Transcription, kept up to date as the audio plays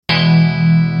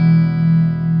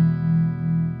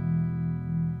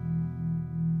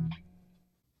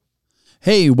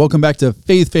Hey, welcome back to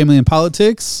Faith, Family, and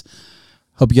Politics.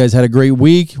 Hope you guys had a great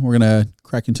week. We're going to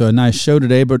crack into a nice show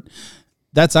today, but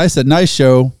I said nice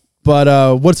show,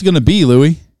 but what's it going to be,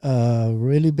 Louie?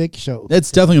 Really big show.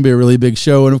 It's definitely going to be a really big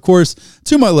show, and of course,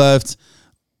 to my left,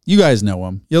 you guys know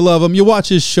him. You love him. You watch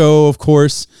his show, of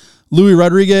course. Louie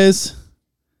Rodriguez,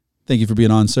 thank you for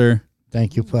being on, sir.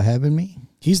 Thank you for having me.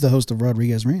 He's the host of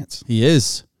Rodriguez Rants. He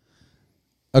is.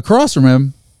 Across from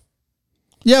him,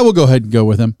 yeah, we'll go ahead and go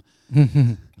with him.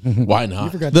 Why not? You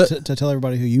forgot to tell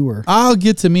everybody who you were. I'll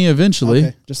get to me eventually.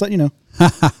 Okay, just let you know.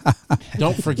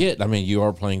 Don't forget, I mean, you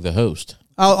are playing the host.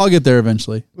 I'll get there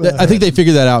eventually. I think they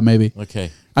figured that out maybe. Okay.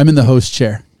 I'm in the host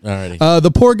chair. Alrighty.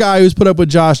 The poor guy who's put up with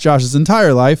Josh's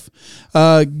entire life.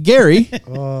 Gary.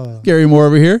 Gary Moore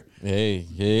over here.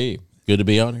 Hey. Good to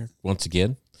be on here once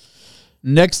again.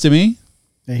 Next to me.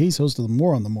 Yeah, he's host of the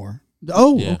More on the More.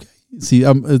 Oh, Yeah. okay. See,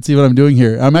 let's see what I'm doing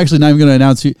here. I'm actually not even going to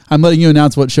announce you. I'm letting you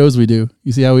announce what shows we do.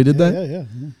 You see how we did that? Yeah.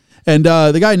 And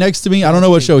the guy next to me, I don't know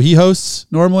what show he hosts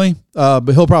normally, but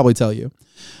he'll probably tell you.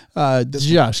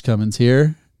 Josh Cummins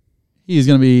here. He's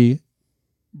going to be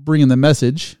bringing the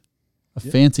message, a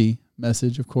fancy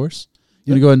message, of course.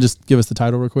 You want to go ahead and just give us the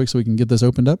title real quick so we can get this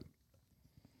opened up?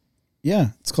 Yeah,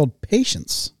 it's called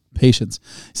Patience. Patience.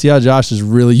 See how Josh is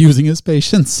really using his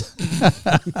patience?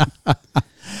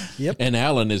 Yep. And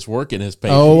Alan is working his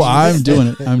patience. Oh, I'm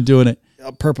doing it.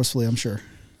 Purposefully, I'm sure.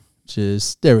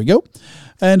 There we go.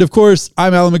 And of course,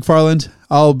 I'm Alan McFarland.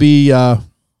 I'll be Hey,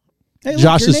 look,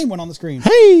 Josh's your name went on the screen.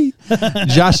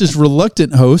 Josh's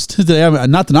reluctant host today.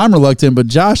 Not that I'm reluctant, but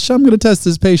Josh, I'm going to test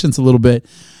his patience a little bit.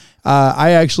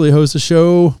 I actually host a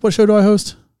show. What show do I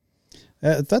host?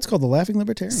 That's called The Laughing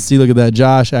Libertarian. See, look at that.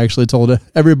 Josh actually told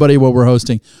everybody what we're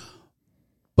hosting.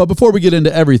 But before we get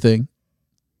into everything,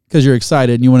 because you're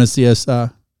excited and you want to see us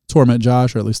torment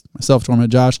Josh, or at least myself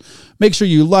torment Josh, make sure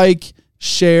you like,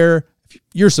 share. If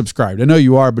you're subscribed. I know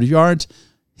you are, but if you aren't,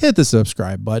 hit the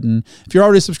subscribe button. If you're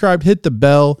already subscribed, hit the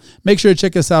bell. Make sure to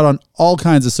check us out on all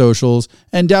kinds of socials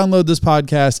and download this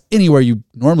podcast anywhere you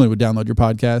normally would download your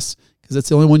podcasts, because that's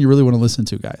the only one you really want to listen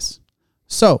to, guys.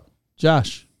 So,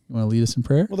 Josh, you want to lead us in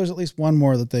prayer? Well, there's at least one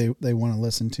more that they want to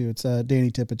listen to. It's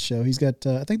Danny Tippett's show. He's got,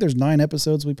 I think there's 9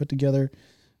 episodes we put together.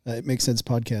 It Makes Sense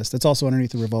podcast. That's also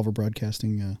underneath the Revolver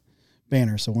Broadcasting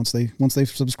banner. So once they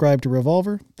subscribe to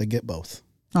Revolver, they get both.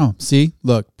 Oh, see?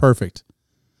 Look, perfect.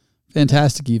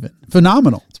 Fantastic even.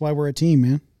 Phenomenal. That's why we're a team,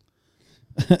 man.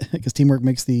 Because teamwork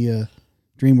makes the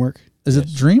dream work. Is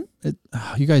it dream?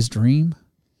 You guys dream?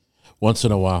 Once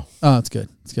in a while. Oh, it's good.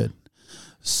 It's good.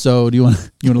 So do you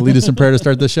want to lead us in prayer to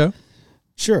start this show?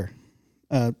 Sure.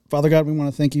 Father God, we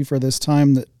want to thank you for this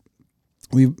time that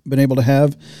we've been able to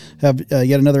have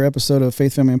yet another episode of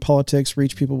Faith, Family, and Politics,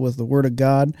 reach people with the Word of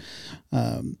God,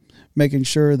 making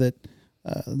sure that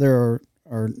there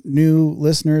are new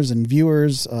listeners and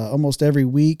viewers almost every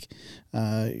week.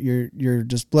 You're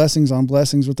just blessings on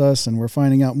blessings with us, and we're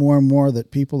finding out more and more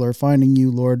that people are finding you,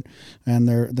 Lord, and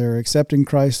they're accepting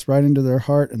Christ right into their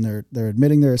heart, and they're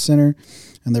admitting they're a sinner,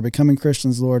 and they're becoming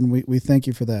Christians, Lord, and we thank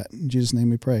you for that. In Jesus' name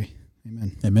we pray.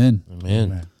 Amen. Amen.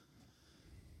 Amen.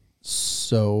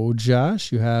 So,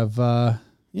 Josh, you have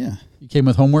Yeah. you came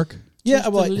with homework? Yeah,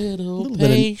 well, a little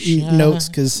bit of notes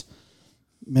because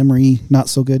memory not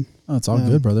so good. Oh, it's all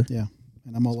good, brother. Yeah,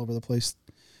 and I'm all over the place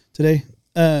today.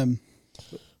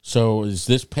 So is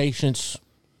this Patience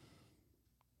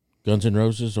Guns N'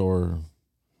 Roses or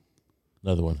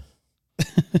another one?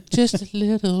 Just a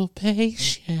little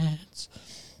patience.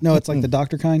 No, it's like the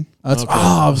doctor kind. That's Okay.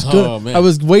 I was good. Oh, man. I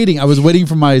was waiting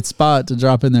for my spot to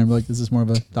drop in there and be like, is this more of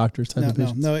a doctor's type of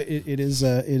patient? No, it is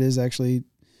actually,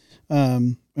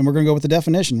 and we're going to go with the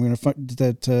definition. We're going to find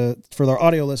that for our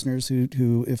audio listeners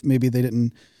who if maybe they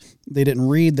didn't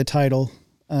read the title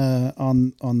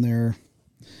on their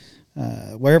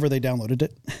wherever they downloaded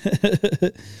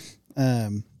it.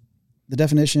 The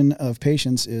definition of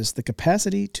patience is the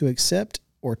capacity to accept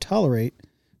or tolerate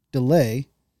delay,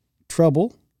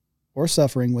 trouble, or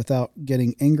suffering without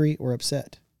getting angry or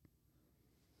upset.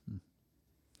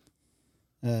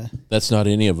 That's not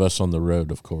any of us on the road,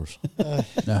 of course.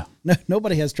 No.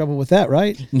 Nobody has trouble with that,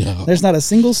 right? No. There's not a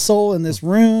single soul in this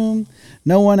room.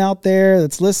 No one out there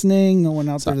that's listening. No one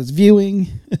out there that's viewing.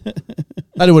 I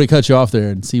didn't want to cut you off there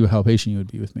and see how patient you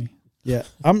would be with me. Yeah,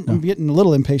 I'm getting a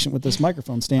little impatient with this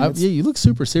microphone stand. Yeah, you look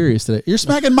super serious today. You're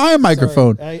smacking my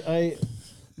microphone. I a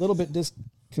little bit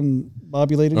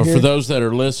discombobulated Or here. for those that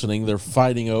are listening, they're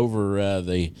fighting over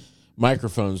the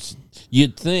microphones.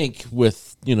 You'd think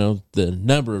with, the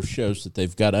number of shows that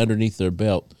they've got underneath their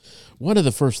belt, one of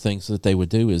the first things that they would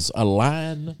do is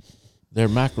align their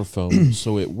microphone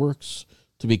so it works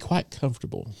to be quite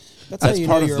comfortable. That's how That's you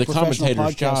part know of you're the a professional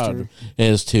commentator's job, podcaster.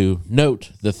 is to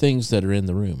note the things that are in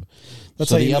the room. That's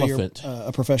So how the you know elephant. you're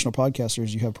a professional podcaster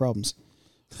is you have problems.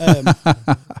 And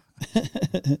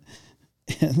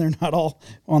they're not all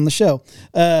on the show.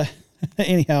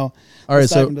 Anyhow. All right,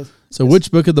 let's dive so into-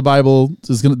 which book of the Bible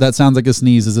that sounds like a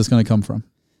sneeze is this going to come from?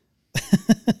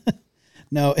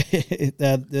 No,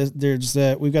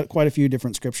 we've got quite a few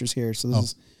different scriptures here. So this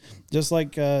is just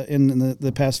like in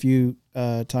the past few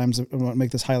times. I want to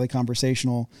make this highly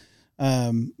conversational.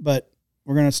 But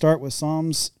we're going to start with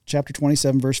Psalms chapter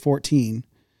 27, verse 14.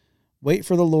 Wait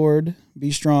for the Lord,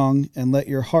 be strong, and let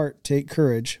your heart take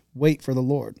courage. Wait for the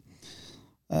Lord.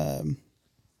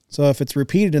 So if it's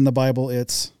repeated in the Bible,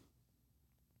 it's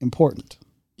important.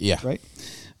 Yeah. Right.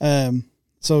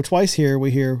 So twice here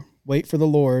we hear wait for the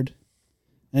Lord.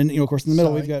 And, of course, in the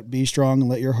middle, we've got be strong and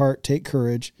let your heart take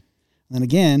courage. And then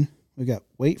again, we've got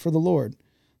wait for the Lord.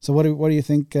 So what do you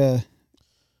think? Man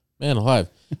alive.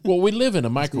 Well, we live in a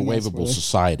microwavable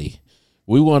society.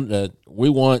 We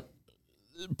want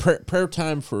prayer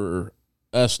time for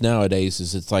us nowadays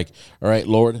is it's like, all right,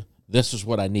 Lord, this is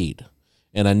what I need.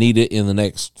 And I need it in the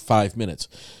next 5 minutes.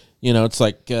 It's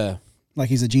like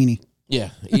He's a genie. Yeah,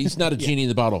 he's not a genie in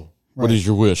the bottle. Right. What is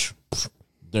your wish?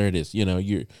 There it is.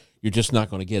 You're just not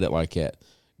going to get it like that.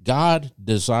 God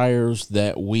desires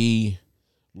that we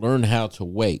learn how to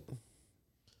wait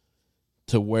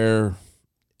to where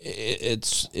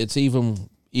it's even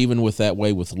with that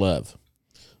way with love.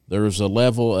 There is a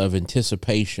level of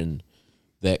anticipation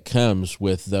that comes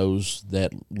with those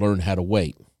that learn how to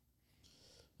wait.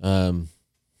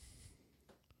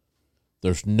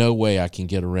 There's no way I can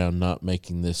get around not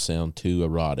making this sound too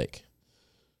erotic.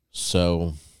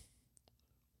 So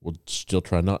we'll still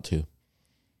try not to.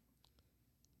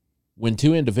 When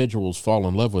two individuals fall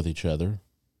in love with each other,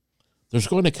 there's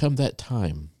going to come that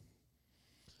time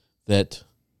that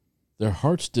their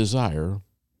heart's desire.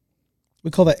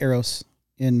 We call that eros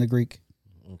in the Greek.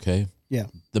 Okay. Yeah.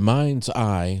 The mind's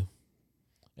eye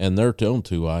and their own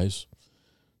two eyes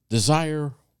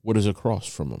desire what is across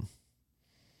from them.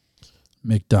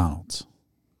 McDonald's.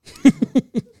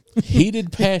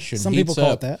 Heated passion. Some people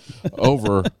call up it that.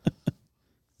 over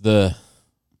the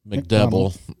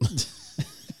McDouble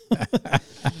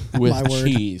with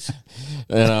cheese.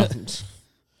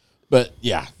 But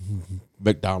yeah,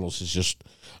 McDonald's is just,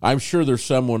 I'm sure there's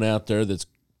someone out there that's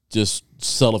just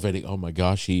salivating. Oh my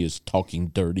gosh, he is talking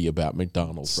dirty about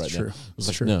McDonald's right now. It's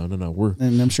like, no.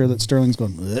 And I'm sure that Sterling's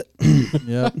going,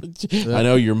 yeah. I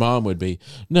know your mom would be.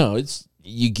 No,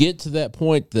 you get to that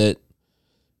point that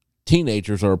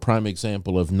teenagers are a prime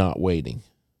example of not waiting.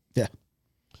 Yeah.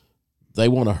 They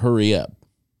want to hurry up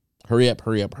to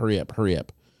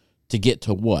get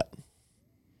to what?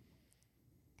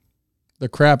 The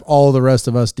crap all the rest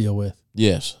of us deal with.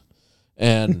 Yes.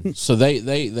 And so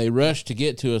they rush to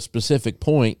get to a specific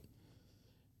point,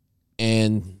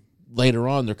 and later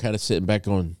on they're kind of sitting back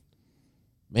going,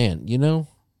 man,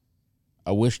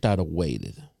 I wished I'd have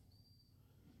waited.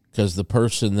 Because the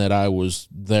person that I was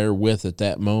there with at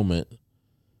that moment,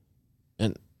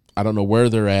 and I don't know where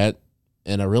they're at,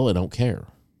 and I really don't care.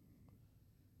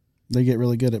 They get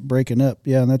really good at breaking up.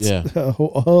 Yeah, and that's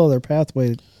their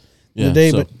pathway yeah, the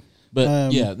day. So,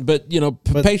 but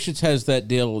Patience has that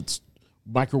deal. It's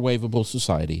microwavable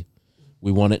society.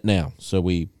 We want it now. So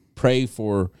we pray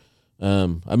for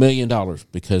 $1 million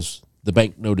because the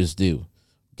banknote is due.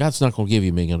 God's not going to give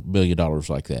you $1 million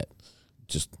like that.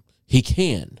 He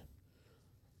can,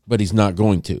 but he's not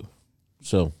going to.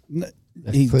 So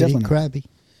he's definitely crabby.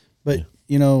 But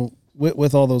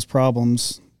with all those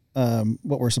problems,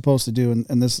 what we're supposed to do,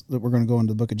 and this that we're going to go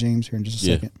into the book of James here in just a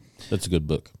second. That's a good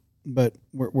book. But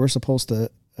we're supposed to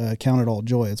count it all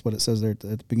joy. It's what it says there at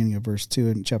the beginning of verse 2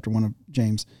 in chapter 1 of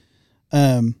James.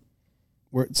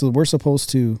 We're supposed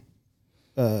to,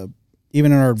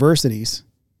 even in our adversities,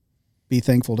 be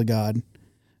thankful to God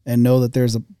and know that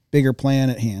there's a bigger plan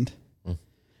at hand.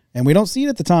 And we don't see it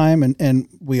at the time, and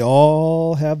we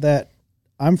all have that.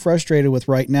 I'm frustrated with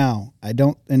right now. I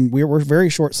don't, and we're very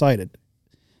short-sighted.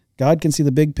 God can see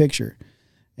the big picture,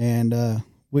 and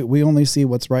we only see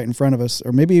what's right in front of us,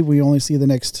 or maybe we only see the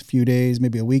next few days,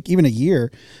 maybe a week, even a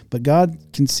year. But God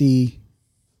can see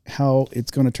how it's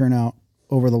going to turn out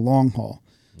over the long haul.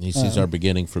 He sees our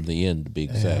beginning from the end, to be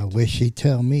exact. I wish he'd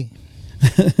tell me.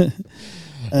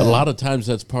 A lot of times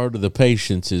that's part of the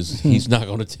patience is he's not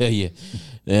going to tell you,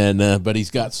 and but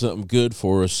he's got something good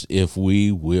for us if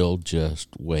we will just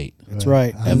wait. That's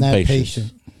right. I'm not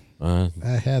patient. I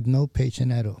have no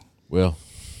patience at all. Well,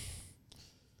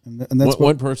 and that's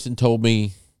one person told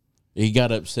me he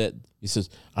got upset. He says,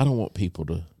 "I don't want people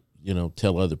to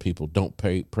tell other people, don't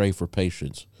pray for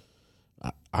patience.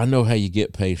 I know how you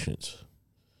get patience.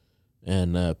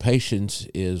 And patience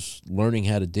is learning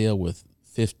how to deal with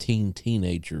 15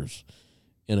 teenagers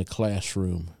in a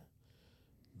classroom.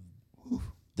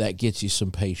 That gets you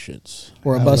some patience.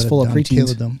 Or a bus full of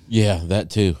preteens. Them. Yeah, that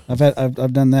too.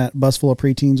 I've done that. Bus full of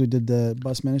preteens. We did the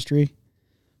bus ministry.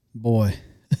 Boy.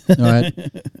 I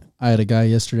had a guy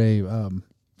yesterday, I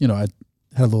had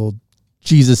a little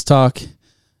Jesus talk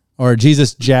or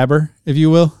Jesus jabber, if you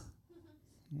will.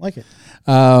 Like it.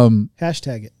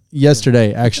 Hashtag it.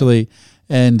 Yesterday, actually.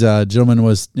 And a gentleman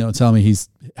was, telling me he's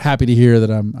happy to hear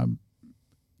that I'm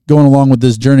going along with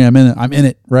this journey. I'm in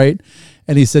it, right?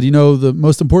 And he said, the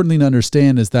most important thing to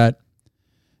understand is that,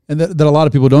 and that a lot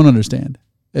of people don't understand,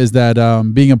 is that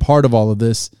being a part of all of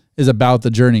this is about the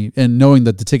journey and knowing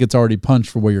that the ticket's already punched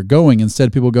for where you're going.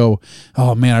 Instead, people go,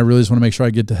 oh man, I really just want to make sure I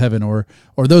get to heaven, or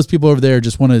those people over there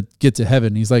just want to get to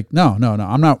heaven. He's like, no,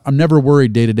 I'm never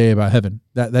worried day to day about heaven.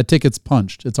 That ticket's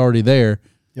punched. It's already there.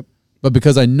 Yep. But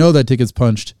because I know that ticket's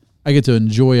punched, I get to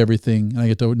enjoy everything and I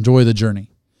get to enjoy the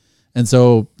journey. And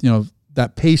so,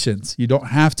 that patience, you don't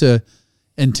have to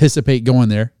anticipate going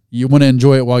there. You want to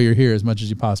enjoy it while you're here as much as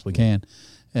you possibly can.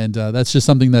 And that's just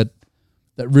something that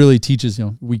really teaches,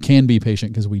 we can be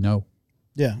patient because we know.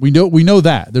 Yeah. We know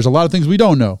that. There's a lot of things we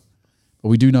don't know, but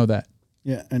we do know that.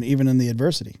 Yeah, and even in the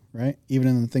adversity, right? Even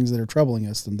in the things that are troubling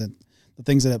us, and the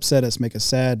things that upset us, make us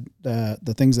sad,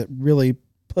 the things that really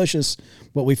push us,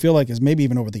 what we feel like is maybe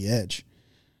even over the edge.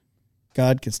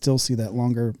 God could still see that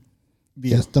longer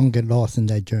view. Just don't get lost in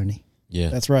that journey. Yeah.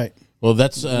 That's right. Well,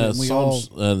 that's Psalms.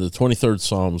 The 23rd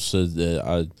Psalm says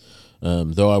that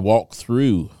though I walk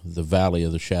through the valley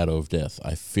of the shadow of death,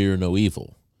 I fear no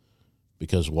evil.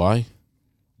 Because why?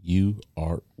 You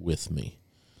are with me.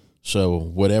 So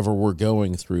whatever we're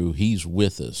going through, he's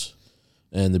with us.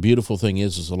 And the beautiful thing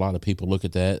is a lot of people look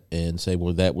at that and say,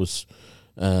 well, that was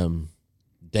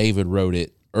David wrote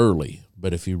it early.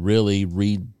 But if you really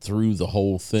read through the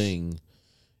whole thing,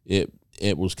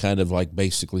 it was kind of like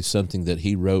basically something that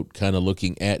he wrote kind of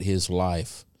looking at his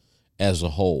life as a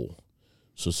whole.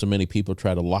 So many people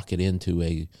try to lock it into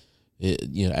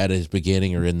at his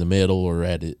beginning or in the middle or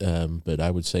at it, but I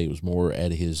would say it was more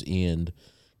at his end,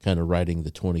 kind of writing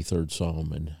the 23rd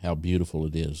Psalm and how beautiful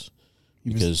it is.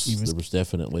 Because there was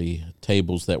definitely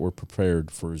tables that were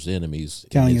prepared for his enemies.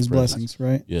 Counting his blessings,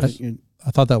 right? Yes. I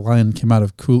thought that line came out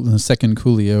of the second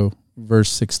Coolio,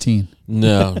 verse 16.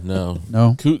 No. No?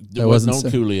 There wasn't no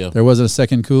Coolio. There wasn't a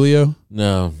second Coolio?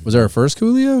 No. Was there a first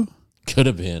Coolio? Could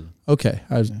have been. Okay.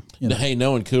 Hey,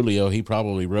 knowing Coolio, he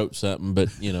probably wrote something, but,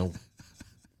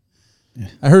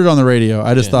 I heard it on the radio.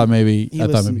 I just thought maybe he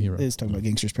wrote. He's talking about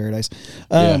Gangster's Paradise.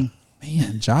 Man,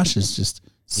 Josh is just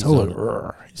he's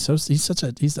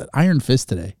an iron fist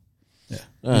today. Yeah.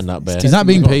 Not bad. He's not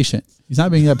being patient. He's not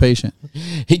being that patient.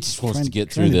 He just wants to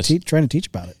get through this. Trying to teach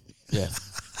about it. Yeah.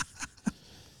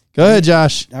 Go ahead,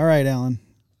 Josh. All right, Alan.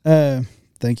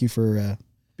 Thank you for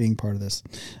being part of this.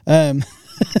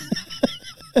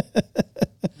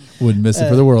 Wouldn't miss it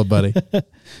for the world, buddy.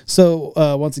 So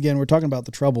once again, we're talking about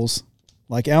the troubles,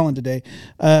 like Alan today.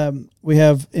 We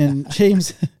have in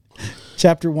James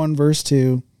chapter 1, verse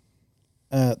 2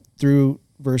 through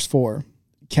verse 4.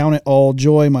 Count it all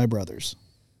joy, my brothers,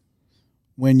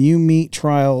 when you meet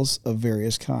trials of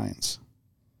various kinds.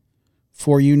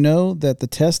 For you know that the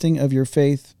testing of your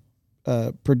faith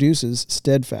produces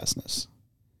steadfastness.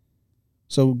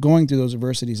 So going through those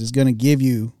adversities is going to give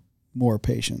you more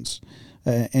patience.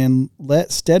 And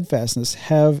let steadfastness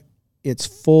have its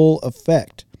full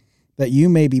effect, that you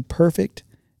may be perfect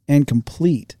and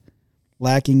complete,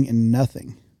 lacking in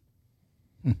nothing.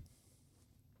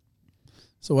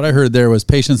 So what I heard there was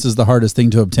patience is the hardest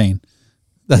thing to obtain.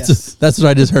 That's what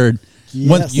I just heard.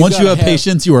 Yes. Once you have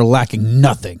patience, you are lacking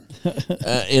nothing.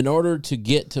 In order to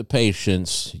get to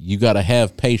patience, you got to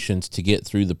have patience to get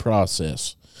through the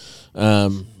process.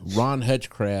 Ron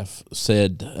Hutchcraft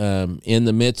said, in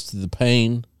the midst of the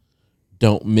pain,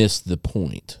 don't miss the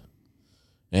point.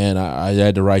 And I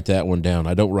had to write that one down.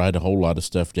 I don't write a whole lot of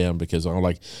stuff down because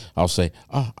I'll say,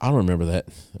 oh, I'll remember that,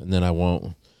 and then I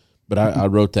won't. But I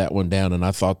wrote that one down, and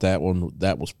I thought that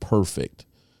was perfect.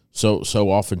 So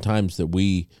oftentimes that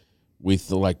we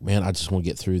feel like, man, I just want to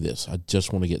get through this. I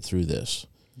just want to get through this.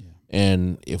 Yeah.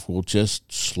 And if we'll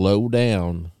just slow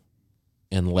down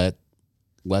and let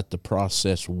the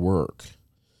process work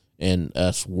and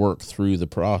us work through the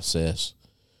process,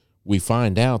 we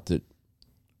find out that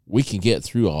we can get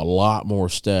through a lot more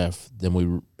stuff than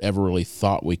we ever really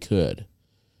thought we could.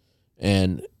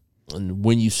 And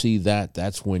when you see that,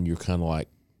 that's when you're kind of like,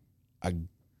 I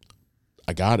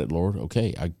got it, Lord.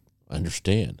 Okay,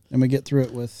 understand. And we get through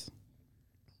it with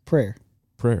prayer.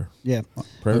 Prayer. Yeah.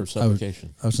 Prayer,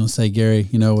 supplication. I was going to say, Gary,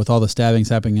 with all the stabbings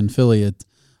happening in Philly,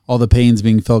 all the pains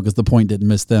being felt because the point didn't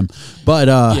miss them. But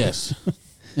yes.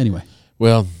 Anyway.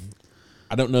 Well,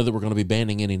 I don't know that we're going to be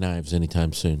banning any knives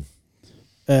anytime soon.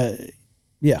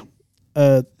 Yeah.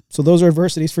 So those are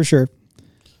adversities for sure.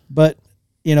 But,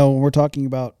 when we're talking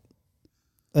about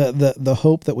the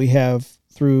hope that we have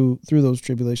through those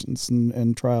tribulations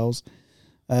and trials,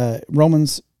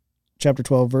 Romans chapter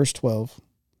 12, verse 12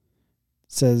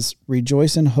 says,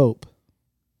 rejoice in hope.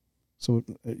 So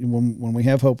when we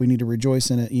have hope, we need to rejoice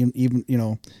in it.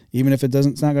 Even if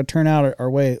it's not going to turn out our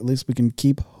way, at least we can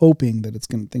keep hoping that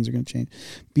things are going to change.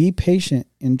 Be patient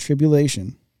in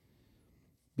tribulation.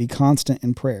 Be constant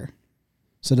in prayer.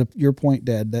 So to your point,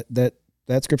 Dad,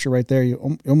 that scripture right there,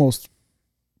 you almost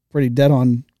pretty dead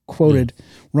on quoted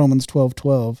Romans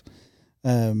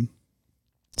 12:12,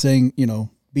 saying,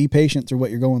 be patient through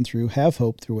what you're going through, have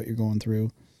hope through what you're going through.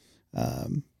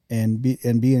 And be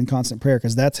in constant prayer,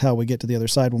 because that's how we get to the other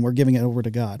side when we're giving it over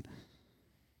to God.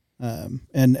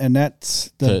 And that's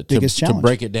the biggest challenge. To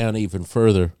break it down even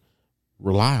further,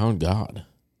 rely on God.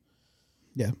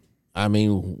 Yeah. I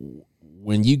mean,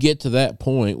 when you get to that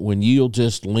point, when you'll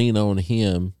just lean on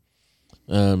Him,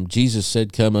 Jesus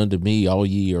said, come unto me, all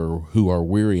ye who are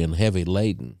weary and heavy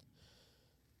laden.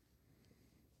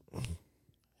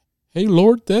 Hey,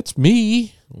 Lord, that's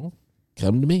me. Well,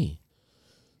 come to me.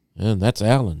 And that's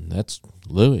Alan, that's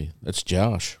Louie, that's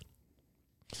Josh.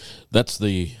 That's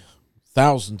the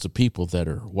thousands of people that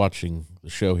are watching the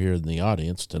show here in the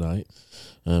audience tonight.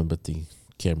 But the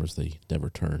cameras, they never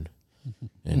turn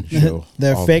and show.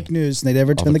 They're fake news. They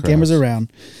never turn the cameras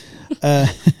around.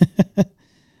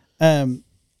 And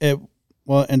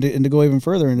to go even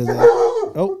further into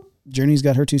that, Journey's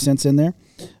got her 2 cents in there.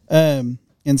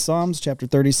 In Psalms chapter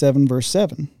 37, verse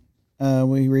 7,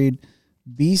 we read,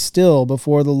 be still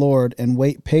before the Lord and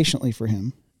wait patiently for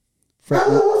him.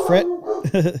 Fret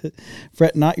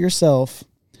not yourself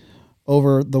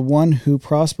over the one who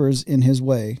prospers in his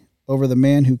way, over the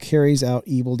man who carries out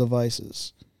evil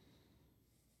devices.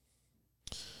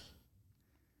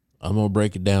 I'm going to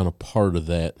break it down a part of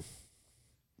that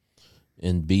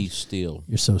and be still.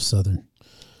 You're so Southern.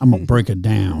 I'm going to break it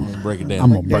down. I'm going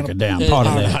to break it down. Part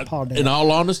of that. In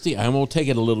all honesty, I'm going to take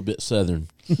it a little bit Southern.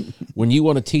 When you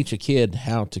want to teach a kid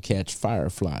how to catch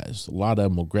fireflies, a lot of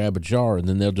them will grab a jar and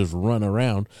then they'll just run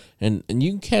around, and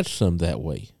you can catch some that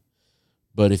way.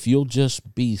 But if you'll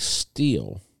just be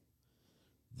still,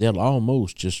 they'll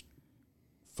almost just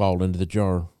fall into the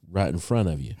jar right in front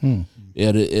of you.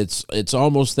 It's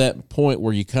almost that point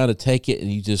where you kind of take it and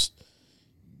you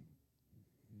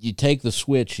take the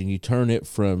switch and you turn it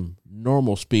from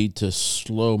normal speed to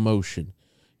slow motion.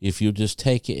 If you just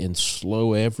take it and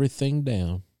slow everything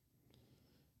down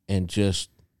and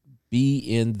just be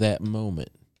in that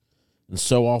moment. And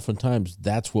so oftentimes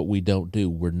that's what we don't do.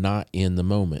 We're not in the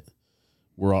moment.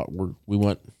 We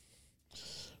want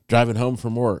driving home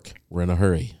from work. We're in a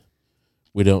hurry.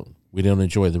 We don't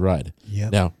enjoy the ride.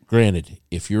 Yep. Now, granted,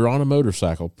 if you're on a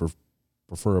motorcycle,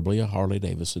 preferably a Harley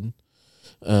Davidson,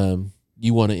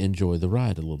 you want to enjoy the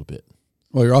ride a little bit.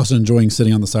 Well, you're also enjoying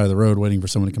sitting on the side of the road waiting for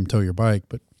someone to come tow your bike,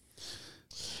 but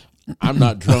I'm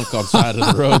not drunk on the side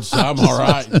of the road, so I'm all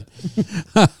right.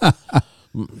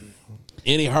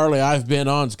 Any Harley I've been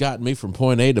on's gotten me from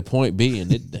point A to point B,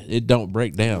 and it don't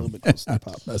break down.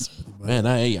 Man,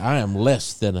 I am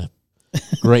less than a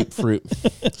grapefruit.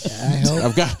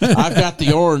 I've got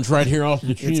the orange right here off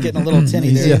the tree. It's getting a little tinny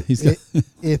there.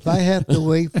 If I have to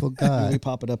wait for God, we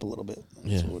pop it up a little bit.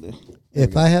 That's what we'll do.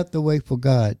 If I have to wait for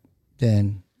God,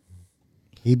 then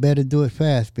he better do it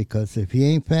fast, because if he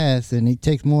ain't fast and he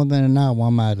takes more than an hour,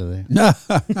 I'm out of there.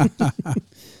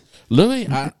 Louis,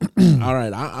 all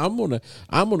right, I'm gonna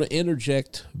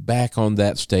interject back on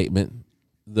that statement.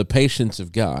 The patience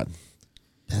of God.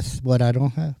 That's what I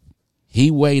don't have.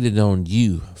 He waited on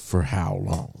you for how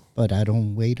long? But I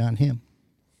don't wait on him.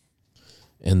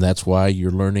 And that's why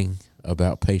you're learning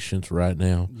about patience right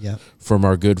now. Yep. From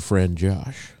our good friend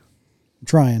Josh. I'm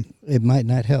trying. It might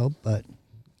not help, but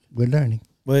we're learning.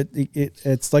 But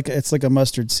it's like a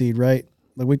mustard seed, right?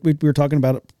 Like we were talking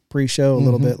about it pre-show a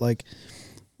little bit. Like,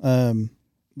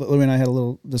 Louie and I had a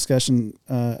little discussion.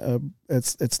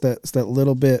 It's that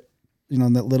little bit,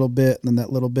 and that little bit, and then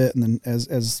that little bit, and then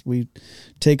as we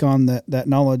take on that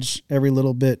knowledge, every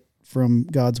little bit from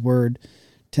God's word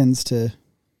tends to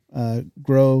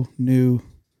grow new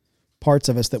parts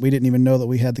of us that we didn't even know that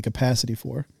we had the capacity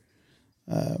for.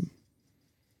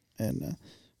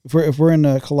 If we're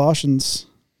in Colossians,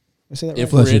 did I say that right?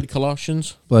 If we're in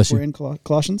Colossians, bless you. We're in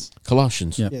Colossians.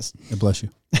 Colossians. Yep. Yes. Bless you.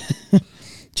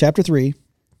 chapter 3,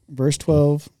 verse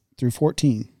 12 through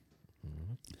 14.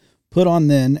 Put on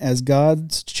then, as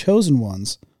God's chosen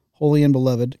ones, holy and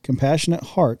beloved, compassionate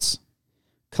hearts,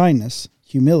 kindness,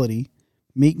 humility,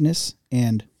 meekness,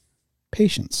 and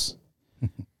patience,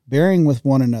 bearing with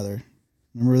one another.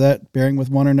 Remember that? Bearing with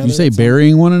one another. Did you say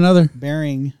burying one another?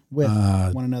 Bearing with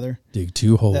one another. Dig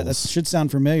two holes. That should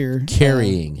sound familiar.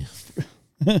 Carrying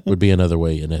would be another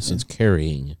way, in essence,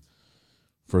 carrying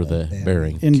for the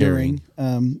bearing. Enduring.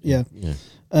 Yeah.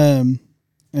 And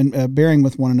bearing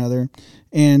with one another.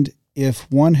 And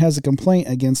if one has a complaint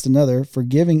against another,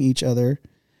 forgiving each other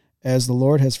as the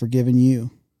Lord has forgiven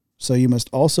you. So you must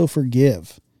also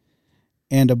forgive.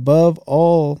 And above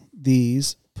all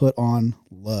these, put on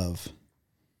love,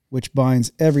 which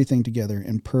binds everything together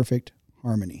in perfect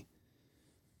harmony.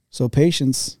 So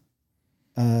patience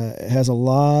has a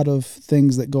lot of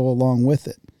things that go along with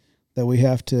it that we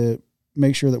have to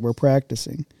make sure that we're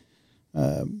practicing.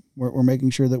 We're making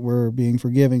sure that we're being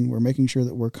forgiving. We're making sure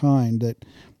that we're kind, that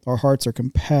our hearts are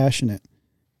compassionate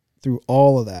through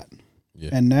all of that.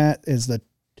 Yeah. And that is the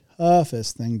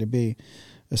toughest thing to be,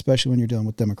 especially when you're dealing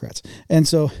with Democrats. And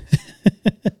so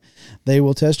they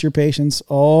will test your patience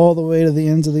all the way to the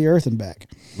ends of the earth and back.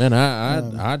 Man,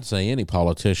 I'd say any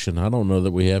politician. I don't know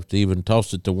that we have to even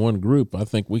toss it to one group. I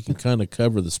think we can kind of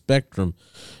cover the spectrum.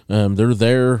 They're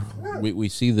there. We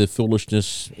see the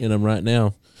foolishness in them right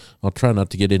now. I'll try not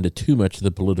to get into too much of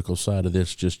the political side of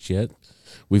this just yet.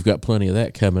 We've got plenty of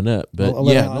that coming up. But I'll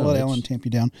let Alan tamp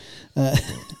you down.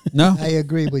 No? I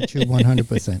agree with you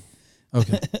 100%.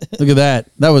 Okay. Look at that.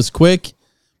 That was quick.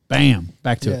 Bam.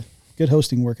 Back to it. Good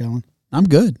hosting work, Alan. I'm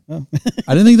good. Oh.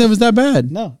 I didn't think that was that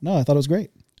bad. No, I thought it was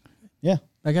great. Yeah.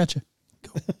 I got you.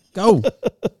 Go.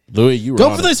 Louis, you were Go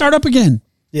on before it. they start up again.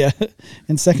 Yeah.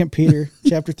 In 2 Peter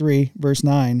chapter 3, verse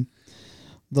 9,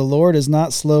 the Lord is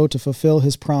not slow to fulfill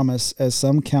his promise, as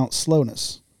some count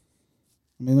slowness.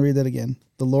 Let me read that again.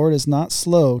 The Lord is not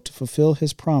slow to fulfill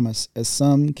his promise, as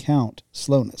some count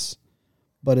slowness,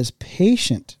 but is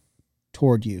patient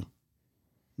toward you.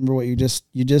 Remember what you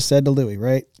just said to Louis,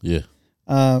 right? Yeah.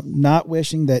 Not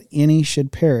wishing that any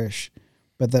should perish,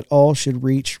 but that all should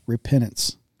reach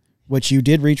repentance. Which you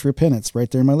did reach repentance right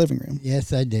there in my living room.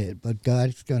 Yes, I did. But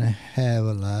God's going to have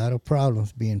a lot of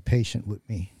problems being patient with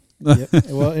me. Yep.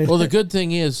 Well, the good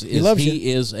thing is loves you,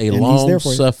 he is a and he's there for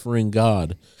you. long-suffering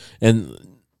God.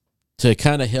 And to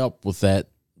kind of help with that,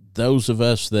 those of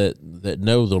us that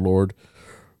know the Lord,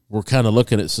 we're kind of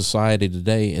looking at society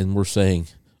today and we're saying,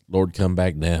 Lord, come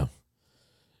back now.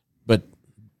 But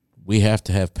we have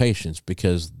to have patience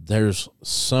because there's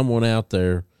someone out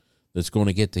there that's going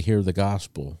to get to hear the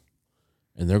gospel,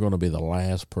 and they're going to be the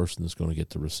last person that's going to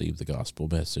get to receive the gospel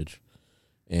message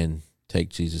and take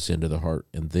Jesus into their heart,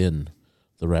 and then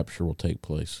the rapture will take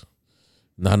place.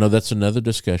 Now, I know that's another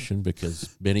discussion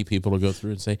because many people will go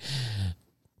through and say,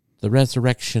 the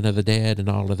resurrection of the dead and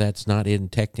all of that's not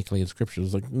technically in Scripture.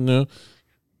 It's like, no,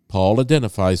 Paul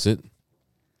identifies it.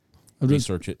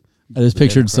 Research it. I just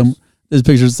pictured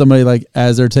somebody like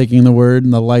as they're taking the word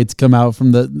and the lights come out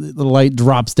from the light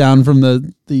drops down from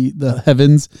the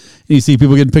heavens and you see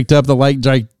people getting picked up. The light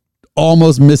like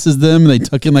almost misses them and they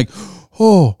tuck in like,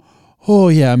 oh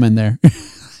yeah, I'm in there.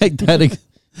 Like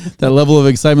that level of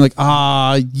excitement,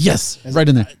 like yes, right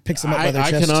in there. Picks them up by their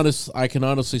chest. I can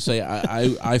honestly say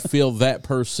I feel that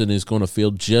person is going to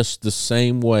feel just the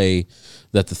same way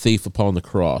that the thief upon the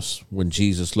cross when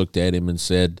Jesus looked at him and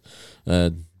said,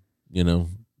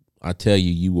 I tell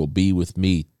you, you will be with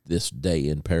me this day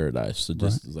in paradise. So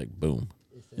just like boom.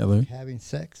 Yeah, Louis? Having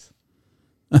sex.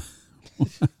 I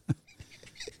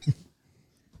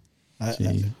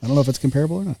don't know if it's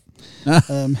comparable or not.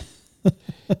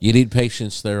 You need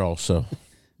patience there also.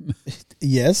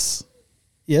 Yes.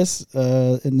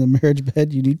 In the marriage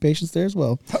bed, you need patience there as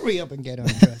well. Hurry up and get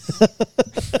undressed.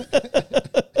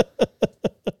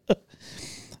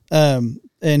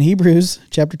 In Hebrews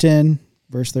chapter 10,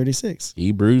 verse 36.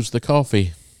 He brews the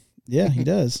coffee. Yeah, he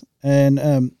does.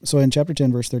 And so in chapter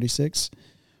 10, verse 36,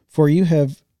 for you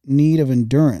have need of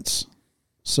endurance,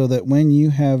 so that when you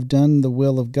have done the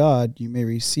will of God, you may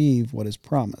receive what is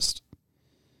promised.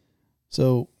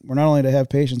 So we're not only to have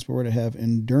patience, but we're to have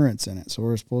endurance in it. So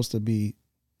we're supposed to be,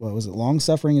 what was it,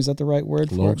 long-suffering? Is that the right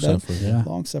word? Long-suffering, yeah.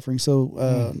 Long-suffering.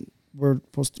 So we're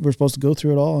supposed to go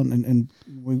through it all, and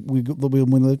when we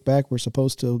look back, we're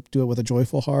supposed to do it with a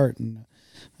joyful heart.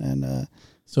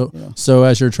 So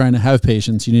as you're trying to have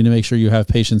patience, you need to make sure you have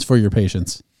patience for your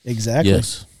patience. Exactly.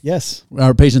 Yes.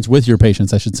 Or patience with your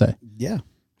patience, I should say. Yeah.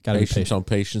 Got to be patient. On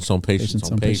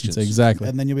patience. Exactly.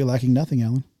 And then you'll be lacking nothing,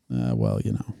 Alan. Well,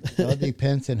 It all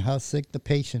depends on how sick the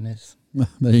patient is.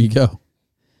 There you go.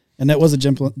 And that was a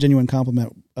genuine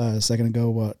compliment a second ago.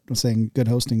 What I was saying, good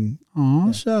hosting.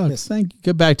 Oh, shucks. Yes. Thank you.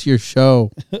 Get back to your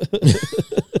show.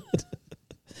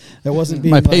 It wasn't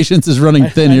being my patience is running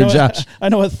thin here, Josh. I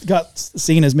know it got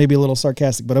seen as maybe a little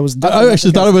sarcastic, but I was. I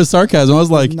actually thought it was sarcasm. I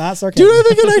was like, not sarcasm. Dude, I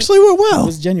think it actually went well. It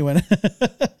was genuine.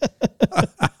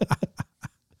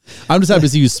 I'm just happy to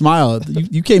see you smile.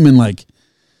 You came in like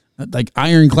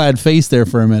ironclad face there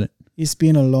for a minute. It's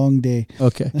been a long day.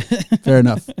 Okay, fair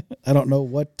enough. I don't know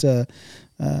what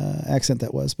accent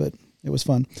that was, but it was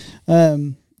fun.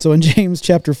 So in James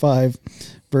chapter 5,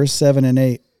 verse 7 and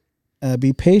 8,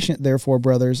 be patient, therefore,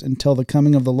 brothers, until the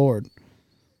coming of the Lord.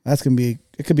 That's going to be,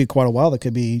 it could be quite a while. That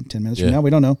could be 10 minutes from now. We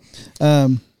don't know.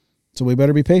 So we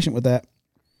better be patient with that.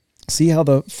 See how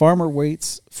the farmer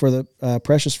waits for the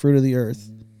precious fruit of the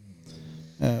earth.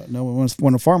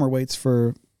 When a farmer waits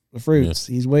for the fruits,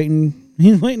 he's waiting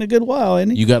a good while,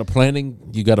 ain't he? You got a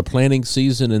planting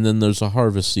season, and then there's a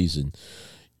harvest season.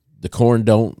 The corn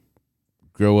don't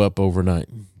grow up overnight.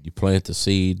 You plant the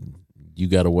seed, you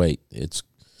got to wait.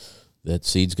 That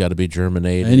seed's got to be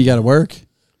germinated, and you got to work.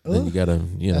 Then you got to,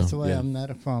 That's why I'm not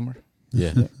a farmer.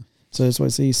 Yeah. So that's why I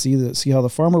see how the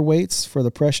farmer waits for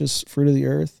the precious fruit of the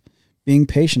earth, being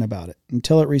patient about it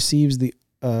until it receives the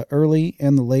early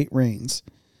and the late rains.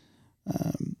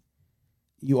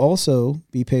 You also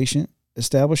be patient,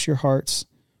 establish your hearts,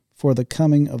 for the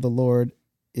coming of the Lord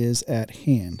is at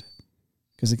hand,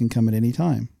 because it can come at any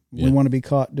time. Yeah. We want to be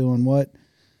caught doing what?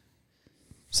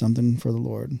 Something for the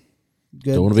Lord.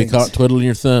 Good Don't want to be caught twiddling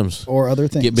your thumbs or other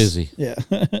things. Get busy. Yeah.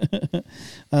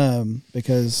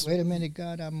 Because wait a minute,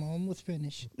 God, I'm almost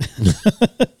finished.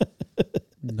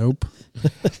 Nope.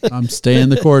 I'm staying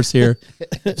the course here.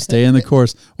 Staying the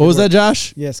course. What was that,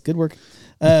 Josh? Yes, good work.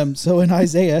 So in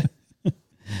Isaiah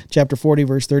chapter 40,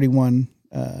 verse 31,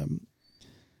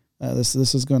 this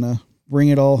is going to bring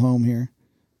it all home here.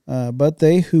 But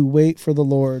they who wait for the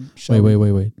Lord shall...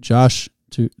 Wait. Josh,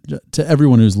 to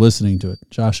everyone who's listening to it,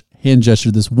 Josh hand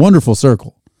gestured this wonderful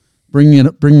circle, bringing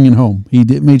it home. He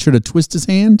made sure to twist his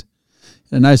hand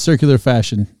in a nice circular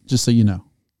fashion, just so you know.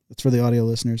 That's for the audio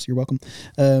listeners. You're welcome.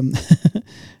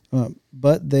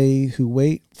 But they who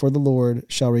wait for the Lord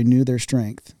shall renew their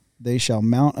strength. They shall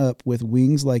mount up with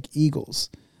wings like eagles.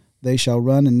 They shall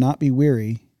run and not be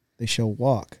weary. They shall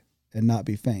walk and not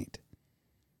be faint.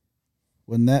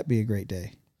 Wouldn't that be a great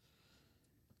day?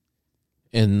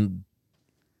 And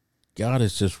God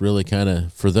is just really kind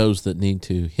of, for those that need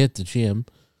to hit the gym,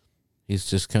 he's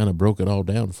just kind of broke it all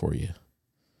down for you.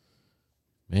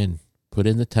 Man, put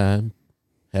in the time,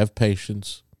 have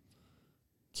patience,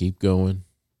 keep going,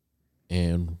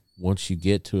 and once you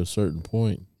get to a certain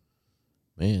point,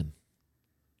 man,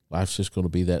 life's just going to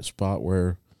be that spot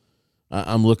where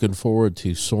I'm looking forward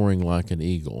to soaring like an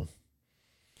eagle.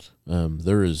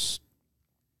 There is,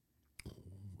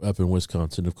 up in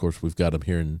Wisconsin, of course, we've got them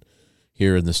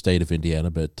here in the state of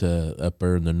Indiana, but up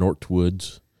there in the North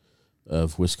Woods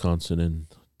of Wisconsin and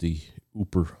the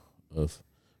upper of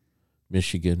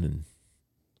Michigan and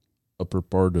upper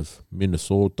part of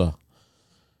Minnesota.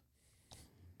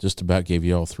 Just about gave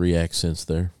you all three accents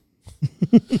there.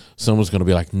 Someone's going to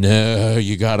be like, no,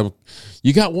 you got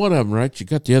one of them right. You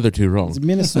got the other two wrong. It's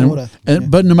Minnesota.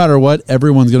 But no matter what,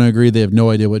 everyone's going to agree they have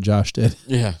no idea what Josh did.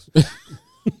 Yeah.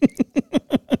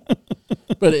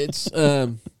 But it's,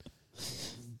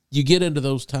 you get into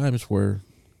those times where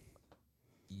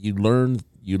you learn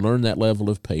that level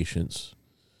of patience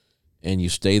and you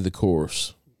stay the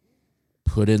course,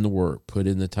 put in the work, put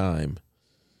in the time,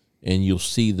 and you'll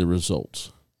see the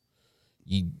results.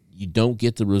 You don't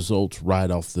get the results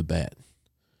right off the bat.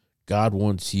 God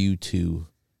wants you to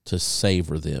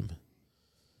savor them.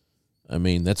 I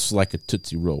mean, that's like a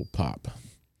Tootsie Roll Pop.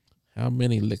 How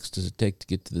many licks does it take to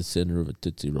get to the center of a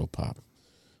Tootsie Roll Pop?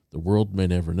 The world may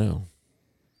never know,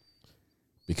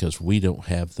 because we don't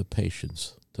have the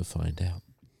patience to find out.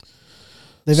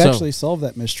 They've actually solved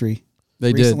that mystery.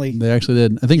 They recently. did. They actually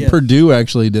did. I think Purdue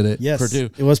actually did it. Yes,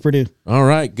 Purdue. It was Purdue. All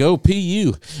right, go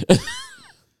PU.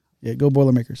 Yeah, go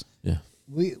Boilermakers. Yeah.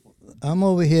 I'm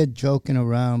over here joking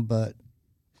around, but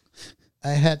I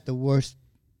had the worst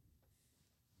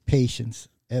patience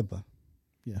ever.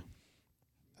 Yeah.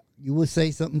 You would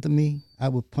say something to me, I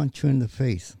would punch you in the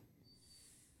face.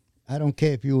 I don't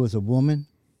care if you was a woman,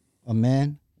 a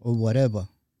man, or whatever.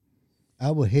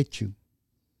 I would hit you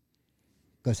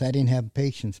because I didn't have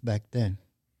patience back then.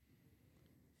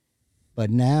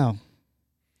 But now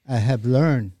I have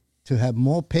learned to have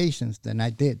more patience than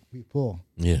I did before.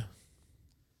 Yeah.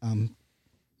 I'm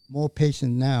more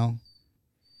patient now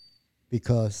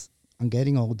because I'm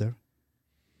getting older,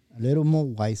 a little more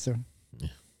wiser,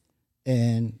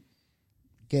 and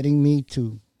getting me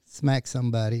to smack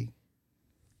somebody,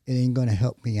 it ain't going to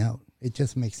help me out. It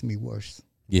just makes me worse.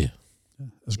 Yeah.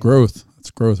 That's growth.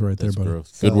 That's growth right there, That's buddy. growth.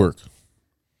 So- Good work.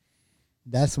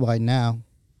 That's why now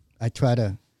I try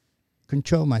to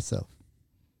control myself.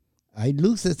 I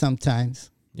lose it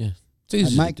sometimes. Yeah. It's I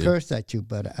easy might to do. curse at you,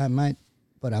 but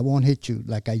I won't hit you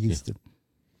like I used to.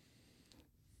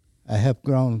 I have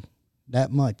grown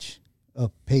that much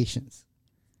of patience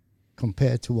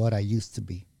compared to what I used to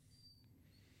be.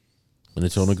 And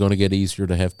it's only going to get easier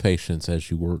to have patience as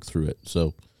you work through it.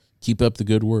 So keep up the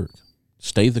good work.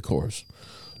 Stay the course.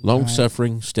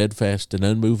 Long-suffering, steadfast, and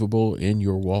unmovable in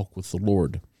your walk with the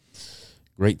Lord.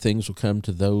 Great things will come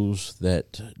to those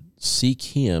that seek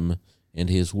Him and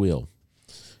His will.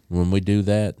 When we do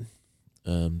that,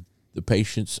 the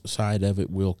patience side of it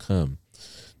will come.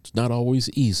 It's not always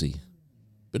easy,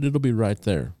 but it'll be right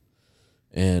there.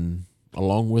 And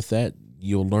along with that,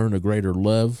 you'll learn a greater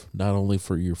love, not only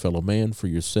for your fellow man, for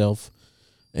yourself,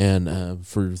 and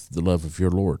for the love of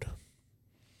your Lord.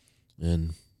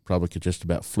 And probably could just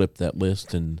about flip that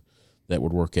list, and that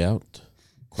would work out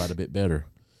quite a bit better.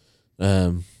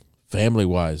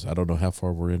 Family-wise, I don't know how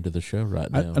far we're into the show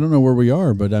right now. I don't know where we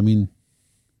are, but I mean,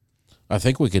 I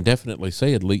think we can definitely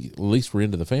say at least we're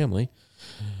into the family.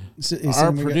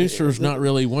 Our producer's not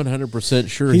really 100%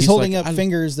 sure. He's holding like, up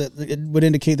fingers that it would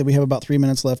indicate that we have about 3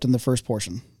 minutes left in the first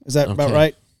portion. Is that about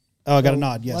right? Oh, I got a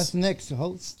nod. Yes. What's next,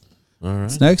 host? All right.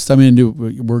 what's next? I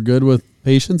mean, we're good with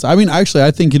patience. I mean, actually,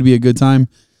 I think it'd be a good time.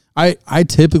 I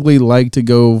typically like to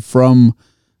go from,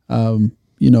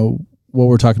 what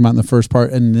we're talking about in the first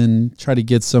part, and then try to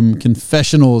get some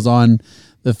confessionals on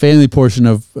the family portion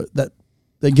of that.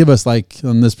 They give us, like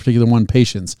on this particular one,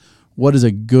 patience. What is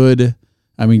a good?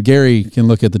 I mean, Gary can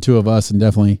look at the two of us and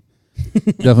definitely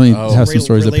have some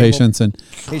stories of patience, and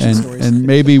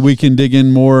maybe we can dig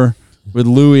in more with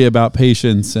Louis about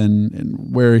patience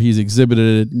and where he's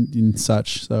exhibited it and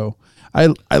such. So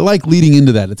I like leading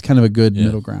into that. It's kind of a good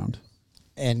middle ground.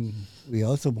 And we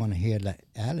also want to hear like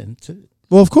Alan too.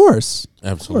 Well, of course.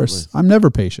 Absolutely. Of course. I'm never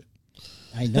patient.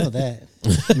 I know that.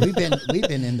 we've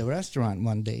been in the restaurant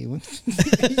one day when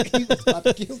he was about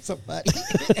to kill somebody.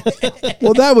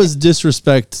 Well, that was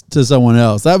disrespect to someone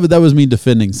else. That was me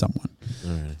defending someone.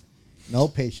 All right. No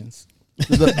patience.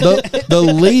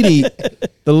 The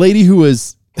lady who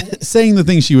was saying the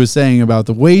things she was saying about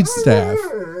the wait staff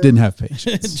didn't have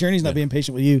patience. Journey's not being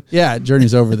patient with you. Yeah,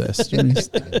 Journey's over this. Journey's,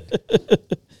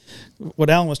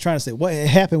 What Alan was trying to say, what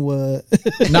happened was...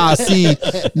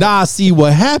 see,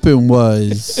 what happened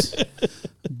was...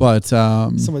 But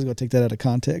Somebody's going to take that out of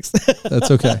context. that's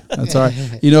okay. That's all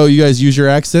right. You guys use your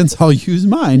accents. I'll use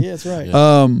mine. Yeah, that's right.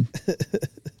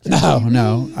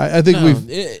 No. I think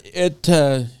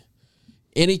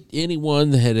anyone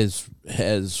that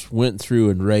has went through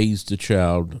and raised a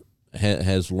child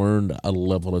has learned a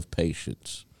level of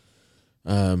patience.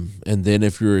 And then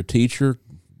if you're a teacher,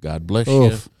 God bless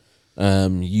you.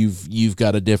 You've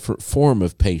got a different form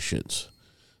of patience.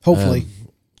 Hopefully.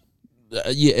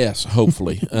 Yes,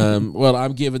 hopefully. Well,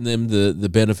 I'm giving them the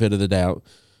benefit of the doubt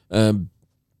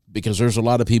because there's a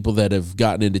lot of people that have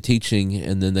gotten into teaching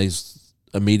and then they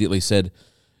immediately said,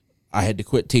 I had to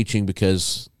quit teaching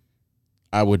because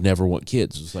I would never want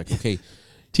kids. It's like, okay.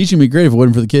 Teaching would be great if it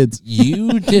wasn't for the kids.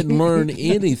 You didn't learn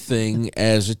anything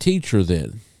as a teacher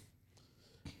then.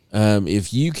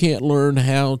 If you can't learn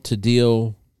how to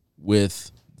deal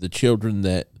with the children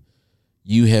that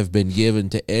you have been given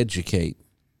to educate,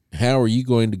 how are you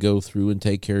going to go through and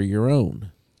take care of your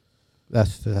own?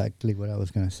 That's exactly what I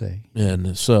was going to say.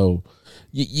 And so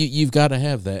you've got to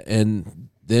have that. And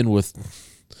then with,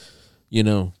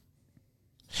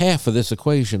 half of this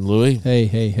equation, Louis.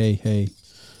 Hey.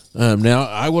 Now,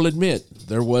 I will admit,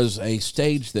 there was a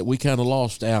stage that we kind of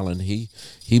lost Alan. He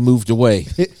moved away.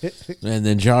 And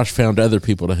then Josh found other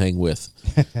people to hang with.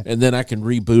 And then I can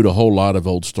reboot a whole lot of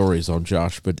old stories on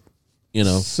Josh, but,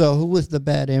 So who was the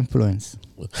bad influence?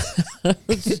 I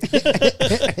think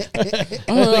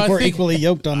we're equally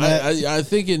yoked on that. I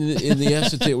think in the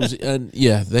essence it was,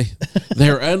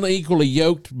 they're unequally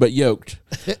yoked, but yoked.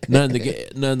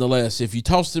 Nonetheless, if you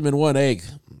toss them in one egg,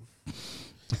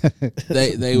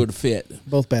 they would fit.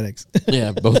 Both bad eggs.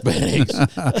 Yeah, both bad eggs.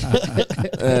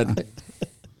 And,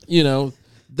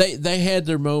 they had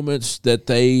their moments that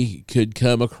they could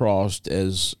come across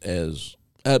as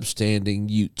upstanding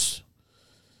Utes.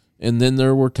 And then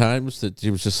there were times that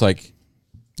it was just like...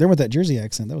 There with that Jersey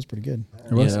accent. That was pretty good.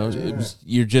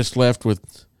 You're just left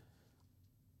with...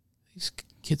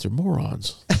 kids are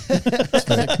morons. No,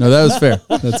 that was fair.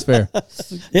 That's fair.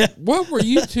 What were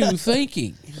you two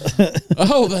thinking?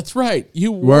 Oh, that's right.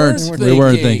 You We weren't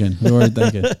thinking.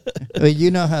 Well,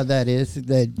 you know how that is,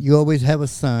 that you always have a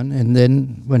son, and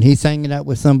then when he's hanging out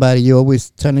with somebody, you're always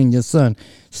telling your son,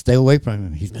 stay away from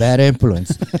him. He's bad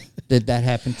influence. Did that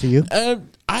happen to you?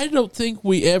 I don't think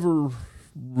we ever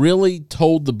really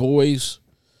told the boys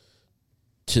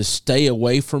to stay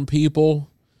away from people.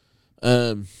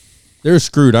 They're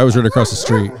screwed. I was right across the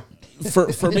street.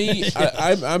 For me,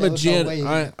 I'm a Gen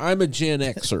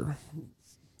Xer,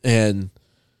 and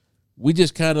we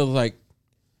just kind of like,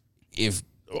 if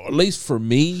at least for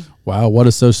me. Wow, what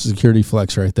a Social Security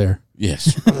flex right there.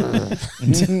 Yes.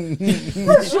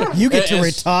 You get to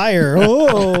retire.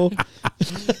 Oh,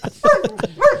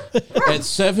 At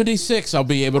 76, I'll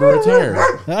be able to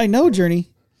retire. I know, Journey.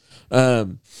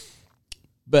 But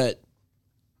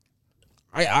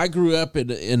I grew up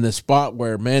in the spot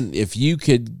where, man, if you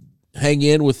could hang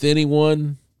in with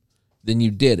anyone, then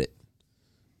you did it.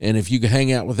 And if you could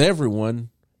hang out with everyone,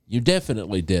 you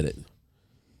definitely did it.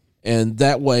 And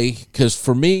that way, because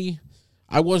for me,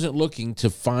 I wasn't looking to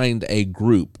find a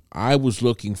group. I was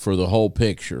looking for the whole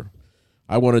picture.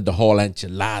 I wanted the whole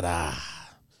enchilada.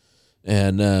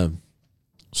 And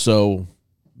so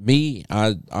me,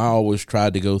 I always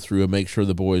tried to go through and make sure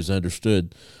the boys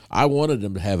understood. I wanted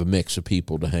them to have a mix of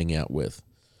people to hang out with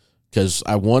because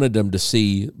I wanted them to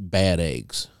see bad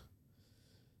eggs.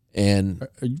 And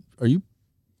are you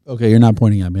okay? You're not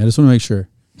pointing at me. I just want to make sure.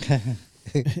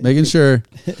 Making sure.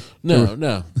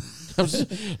 No.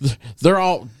 They're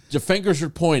all, the fingers are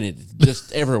pointed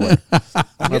just everywhere.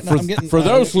 For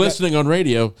those listening on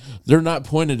radio, they're not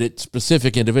pointed at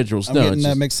specific individuals. I'm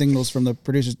getting mixed signals from the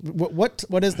producers.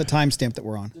 What is the timestamp that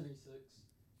we're on?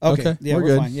 Okay. Yeah,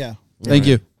 we're fine. Yeah. Thank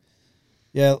you.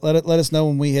 Yeah, let us know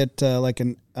when we hit like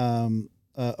an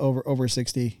over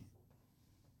 60.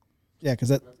 Yeah, because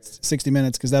that's 60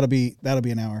 minutes. Because that'll be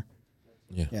an hour.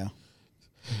 Yeah.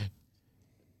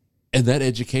 And that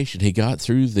education he got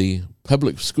through the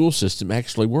public school system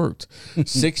actually worked.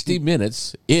 60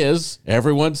 minutes is,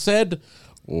 everyone said,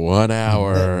 1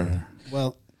 hour.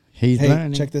 Well, He's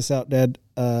learning. Check this out, Dad.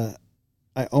 I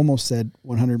almost said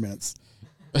 100 minutes.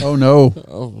 Oh no!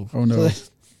 Oh no!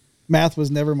 Math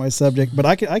was never my subject, but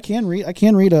I can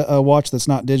read a watch that's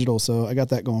not digital, so I got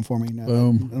that going for me. No,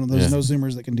 Boom. There's no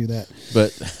Zoomers that can do that. But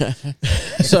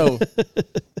so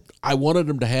I wanted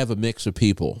them to have a mix of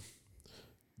people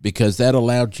because that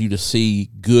allowed you to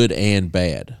see good and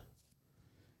bad.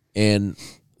 And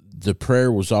the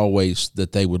prayer was always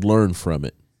that they would learn from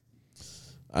it.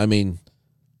 I mean,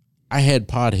 I had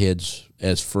potheads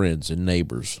as friends and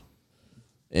neighbors.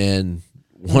 And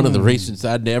one of the reasons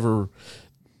I never...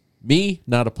 Me,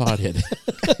 not a pothead.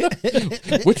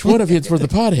 Which one of you is for the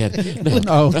pothead? No.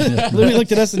 Oh, Louis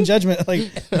looked at us in judgment. I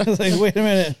was like, wait a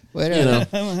minute.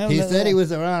 He said he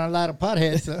was around a lot of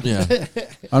potheads. So. Yeah.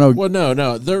 I know. Well,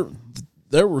 no.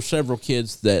 There were several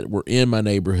kids that were in my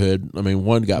neighborhood. I mean,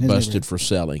 one got busted for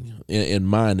selling in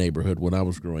my neighborhood when I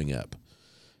was growing up.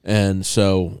 And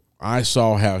so I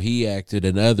saw how he acted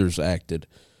and others acted.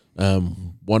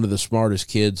 One of the smartest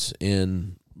kids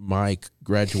in my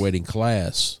graduating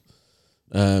class,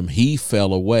 he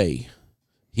fell away.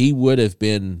 He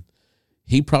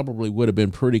probably would have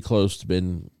been pretty close to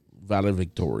being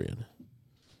valedictorian,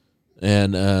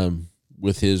 and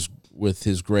with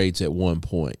his grades at one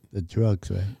point. The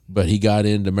drugs, right? But he got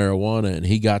into marijuana, and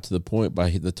he got to the point by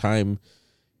the time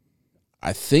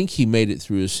I think he made it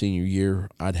through his senior year.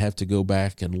 I'd have to go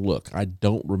back and look. I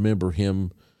don't remember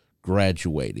him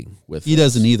graduating with. He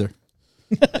doesn't either.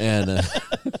 And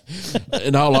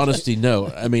in all honesty, no.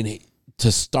 I mean,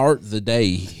 to start the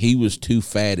day, he was two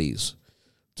fatties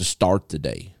to start the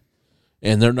day.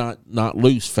 And they're not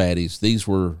loose fatties. These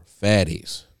were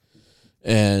fatties.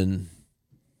 And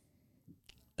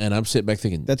I'm sitting back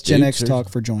thinking. That's Gen X talk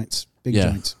for joints. Big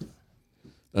joints.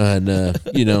 And,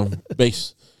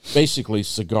 basically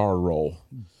cigar roll.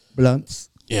 Blunts.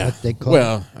 Yeah. They call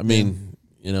well, I mean...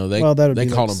 You know, they call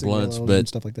them blunts, but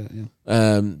stuff like that.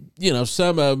 Yeah.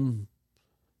 Some of them,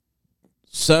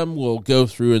 some will go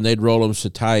through and they'd roll them so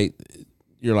tight.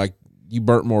 You're like, you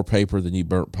burnt more paper than you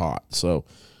burnt pot. So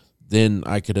then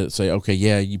I could say, okay,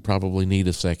 yeah, you probably need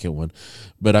a second one.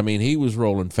 But I mean, he was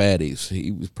rolling fatties.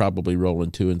 He was probably rolling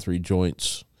 2 and 3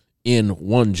 joints in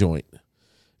one joint.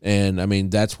 And I mean,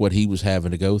 that's what he was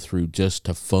having to go through just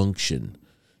to function.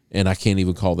 And I can't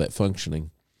even call that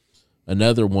functioning.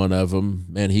 Another one of them,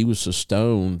 man, he was so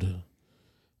stoned.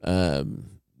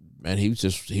 Man, he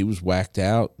was whacked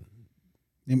out.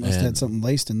 He must have had something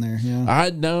laced in there. Yeah, I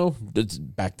know.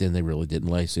 Back then they really didn't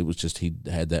lace. It was just he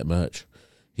had that much,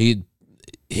 he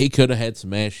could have had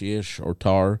some ashish or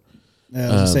tar. I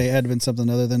was gonna say it had been something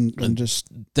other than just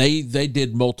They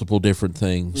did multiple different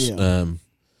things. Yeah.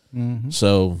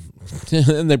 So,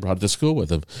 and they brought it to school with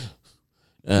them,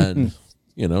 and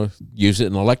use it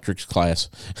in electrics class.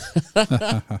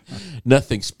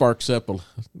 Nothing sparks up,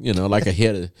 like a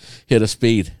hit of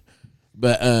speed.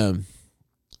 But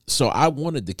so I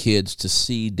wanted the kids to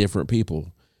see different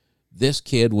people. This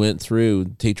kid went through.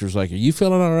 Teacher's like, "Are you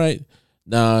feeling all right?"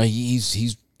 No,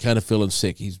 he's kind of feeling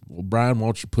sick. Well, Brian, why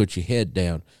don't you put your head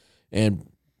down? And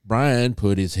Brian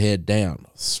put his head down.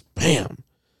 Spam.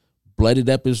 Blooded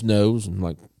up his nose, and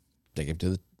like, take him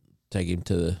to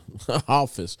the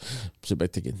office. Sit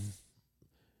back thinking,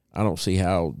 I don't see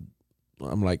how.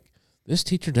 I'm like, this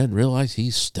teacher doesn't realize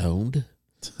he's stoned.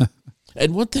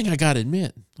 And one thing I got to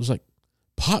admit was like,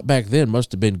 pot back then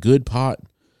must have been good pot,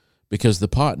 because the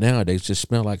pot nowadays just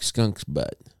smell like skunk's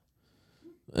butt.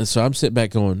 And so I'm sitting back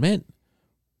going, man,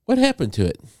 what happened to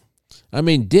it? I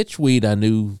mean, ditchweed I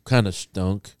knew kind of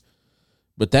stunk,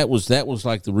 but that was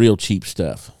like the real cheap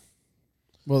stuff.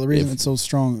 Well, the reason it's so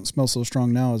strong, it smells so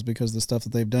strong now, is because the stuff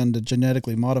that they've done to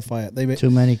genetically modify it. Too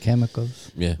many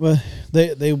chemicals. Yeah. Well,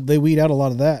 they weed out a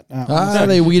lot of that.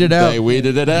 They weeded out. They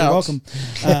weeded it out. You're welcome.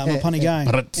 I'm a punny guy.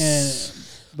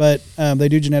 But they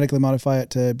do genetically modify it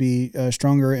to be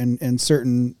stronger in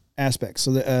certain aspects.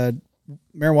 So the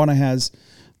marijuana has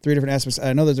 3 different aspects.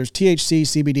 I know that there's THC,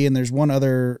 CBD, and there's one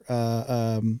other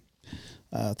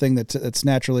thing that's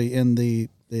naturally in the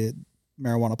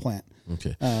marijuana plant.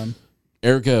 Okay.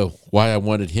 Ergo, why I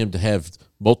wanted him to have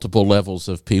multiple levels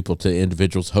of people to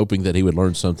individuals, hoping that he would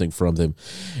learn something from them.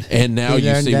 And now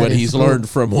you see what he's learned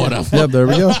from one of them. Yep, there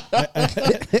we go.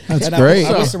 That's great.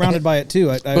 I was surrounded by it too.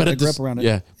 I grew up around it.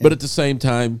 Yeah, but at the same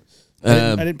time,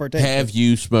 I didn't partake. have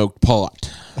you smoked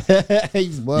pot? You're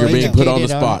being put on the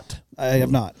spot. I have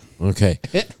not. Okay,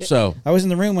 so I was in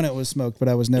the room when it was smoked, but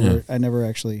I was never. I never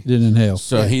actually Didn't inhale.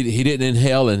 so he didn't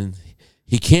inhale, and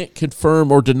he can't confirm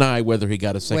or deny whether he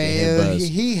got a secondhand buzz.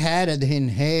 He had it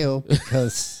inhale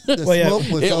because the Well, yeah,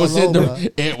 smoke was It all was in over.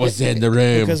 it was in the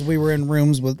room. because we were in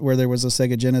rooms where there was a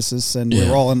Sega Genesis, and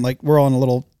we're all in a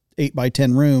little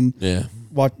 8x10 room, Yeah,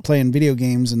 playing video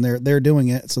games, and they're doing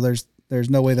it. So there's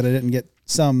no way that I didn't get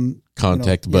some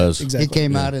contact buzz. Yeah, exactly. He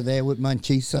came out of there with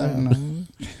munchies.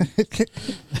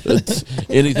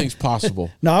 Anything's possible.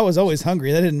 No, I was always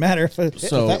hungry. That didn't matter if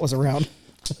So- that was around.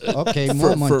 Okay, more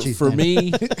munchies. For then.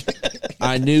 me,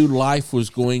 I knew life was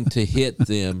going to hit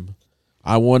them.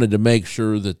 I wanted to make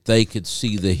sure that they could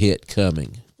see the hit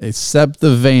coming. Except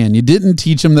the van. You didn't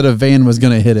teach him that a van was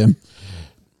going to hit him.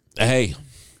 Hey,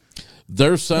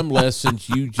 there's some lessons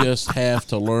you just have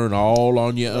to learn all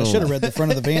on your I own. should have read the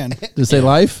front of the van. Did it say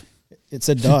life? It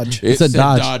said Dodge. It said said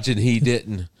Dodge. Dodge, and he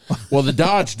didn't. Well, the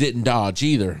Dodge didn't dodge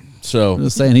either. So I'm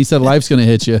just saying. He said life's going to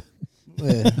hit you.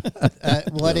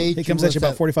 At what age? He comes at you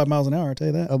about 45 miles an hour. I'll tell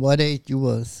you that. At what age you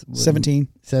was? 17.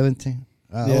 17.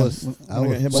 I Yeah. was When I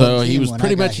got hit by- 14 he was when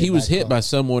pretty I got much hit by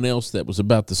someone else that was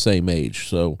about the same age.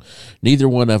 So neither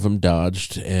one of them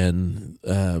dodged, and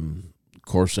of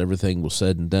course everything was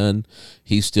said and done.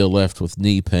 He's still left with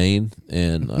knee pain,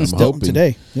 and I'm Still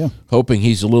today. Yeah. hoping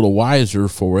he's a little wiser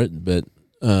for it. But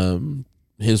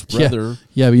his brother,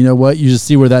 Yeah, but you know what? You just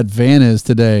see where that van is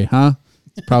today, huh?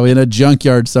 It's probably in a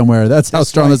junkyard somewhere. That's how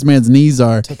strong this man's knees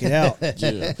are. Took it out.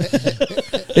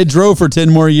 It drove for 10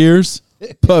 more years,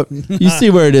 but you see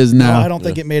where it is No, now. I don't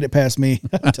think it made it past me.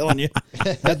 I'm telling you.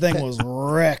 That thing was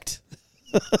wrecked.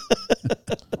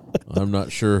 I'm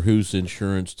not sure whose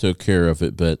insurance took care of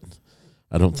it, but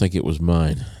I don't think it was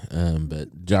mine.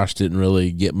 But Josh didn't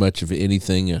really get much of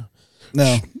anything.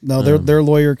 No, their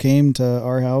lawyer came to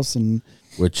our house and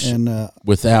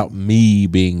Without me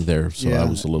being there, so Yeah. I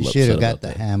was a little Should upset have about got the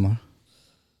that. hammer.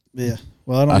 yeah.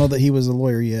 Well, I don't know that he was a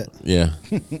lawyer yet. Yeah,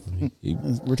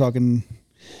 We're talking,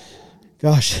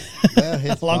 gosh, Well,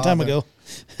 his a long time father ago.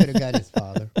 Could have got his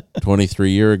father.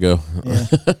 23 years ago. Yeah.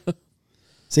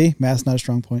 See, math's not a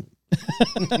strong point.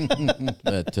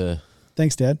 But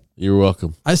Thanks, Dad. you're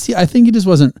welcome. I think he just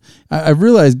wasn't. I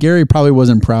realized Gary probably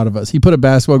wasn't proud of us. He put a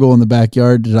basketball goal in the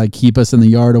backyard to like keep us in the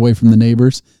yard away from the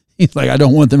neighbors. He's like, I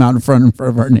don't want them out in front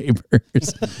of our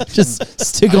neighbors. Just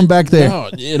stick them back there. No,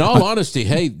 in all honesty,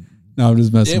 hey, No, I'm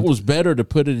just messing. it was better to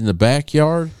put it in the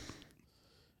backyard.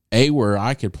 A, where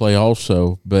I could play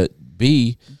also, but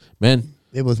B, man,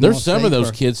 It was there's more some of those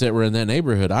safer. kids that were in that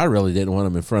neighborhood. I really didn't want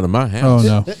them in front of my Oh house.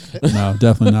 no,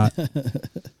 definitely not.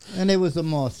 And it was a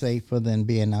more safer than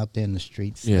being out there in the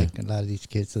streets Yeah. like a lot of these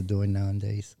kids are doing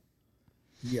nowadays.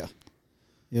 Yeah.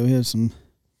 Yeah, we have some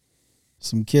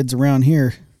kids around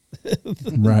here.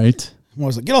 Right. I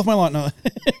was like, get off my lawn. No.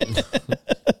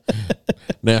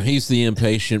 Now he's the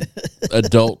impatient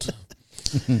adult.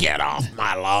 Get off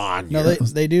my lawn. No,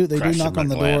 they do knock on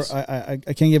the door. I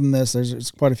can't give them this.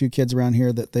 There's quite a few kids around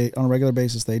here that they on a regular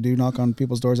basis they do knock on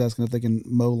people's doors asking if they can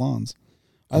mow lawns.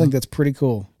 I think that's pretty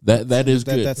cool. That is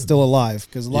good. That's still alive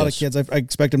because a lot of kids, I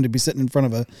expect them to be sitting in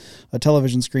front of a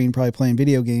television screen, probably playing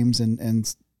video games,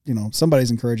 and you know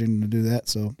somebody's encouraging them to do that.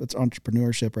 So that's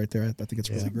entrepreneurship right there. I think it's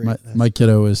really great. My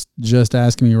kiddo is just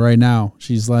asking me right now.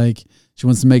 She's like, she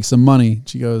wants to make some money.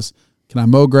 She goes, "Can I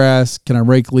mow grass? Can I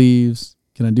rake leaves?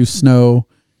 Can I do snow?"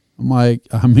 I'm like,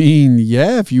 I mean,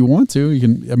 yeah, if you want to, you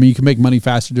can. I mean, you can make money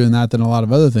faster doing that than a lot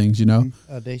of other things, you know.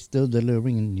 Are they still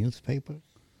delivering newspapers?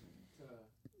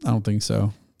 I don't think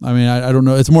so. I mean, I don't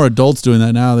know. It's more adults doing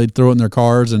that now. They throw it in their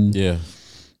cars and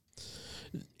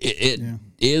it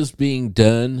is being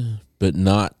done, but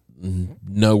not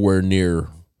nowhere near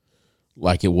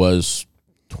like it was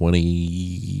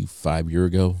 25 years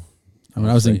ago. When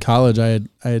I was in college, I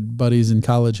had buddies in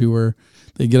college who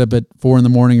they get up at 4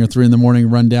 a.m. or 3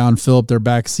 a.m, run down, fill up their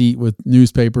back seat with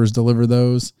newspapers, deliver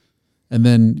those, and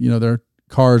then their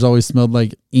cars always smelled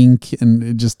like ink, and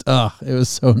it just it was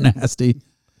so nasty.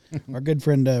 Our good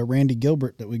friend Randy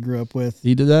Gilbert that we grew up with,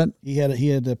 he did that. He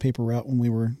had a paper route when we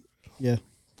were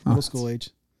middle school age.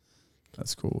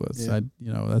 That's cool.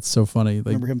 That's so funny. Like,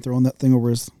 remember him throwing that thing over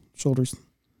his shoulders.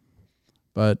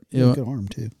 But he had a good arm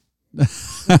too.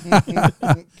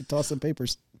 Could toss some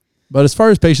papers. But as far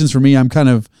as patience for me, I'm kind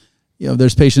of,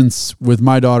 there's patience with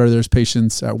my daughter. There's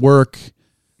patience at work.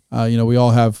 We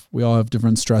all have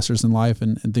different stressors in life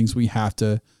and things we have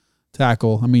to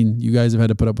tackle. I mean, you guys have had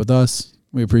to put up with us.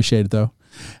 We appreciate it though.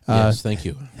 Yes, thank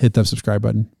you. Hit that subscribe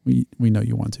button. We know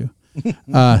you want to.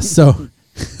 So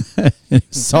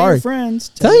sorry.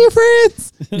 Tell your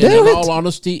friends. And in all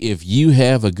honesty, if you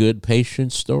have a good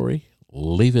patience story,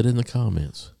 leave it in the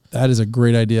comments. That is a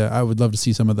great idea. I would love to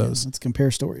see some of those. Let's compare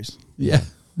stories. Yeah.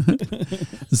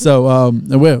 So,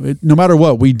 no matter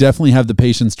what, we definitely have the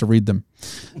patience to read them.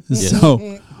 Yes.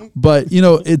 So, but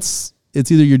it's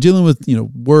either you're dealing with,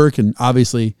 work, and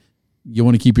obviously you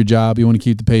want to keep your job, you want to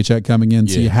keep the paycheck coming in.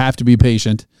 So you have to be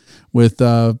patient with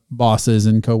bosses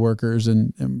and coworkers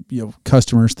and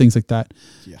customers, things like that.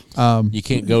 Yeah. You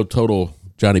can't go total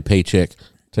Johnny Paycheck.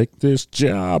 Take this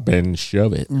job and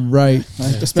shove it. Right.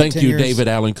 Thank you, David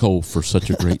Allen Cole, for such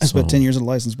a great song. I spent 10 years in the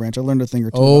license branch. I learned a thing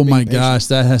or two. Oh, my gosh.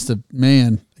 That has to,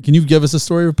 man. Can you give us a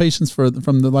story of patience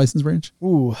from the license branch?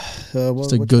 Ooh.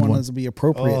 Just a good one. Would be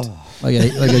appropriate? Oh. Like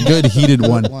a good heated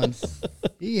one.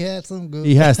 He had some good.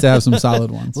 He has to have some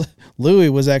solid ones. Louis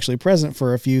was actually present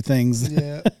for a few things.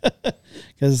 Yeah.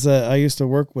 Because I used to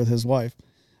work with his wife.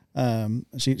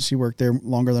 She worked there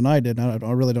longer than I did. I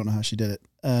really don't know how she did it.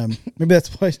 Maybe that's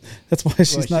why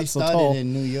she's not so tall.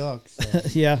 In New York. So.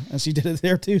 Yeah, and she did it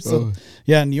there too. So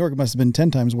yeah, in New York it must have been 10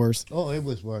 times worse. Oh, it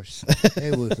was worse.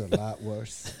 It was a lot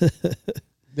worse.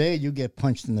 There you get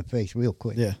punched in the face real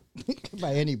quick. Yeah,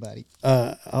 by anybody.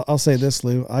 I'll say this,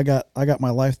 Lou. I got my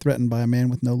life threatened by a man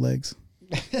with no legs.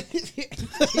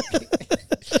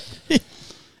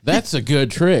 That's a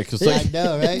good trick. It's like, I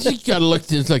know, right? You gotta look.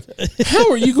 It's like, how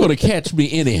are you going to catch me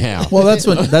anyhow? Well, that's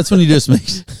when you just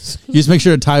make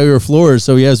sure to tile your floors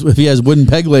so if he has wooden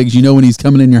peg legs, when he's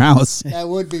coming in your house. That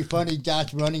would be funny.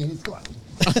 Josh running and he's going.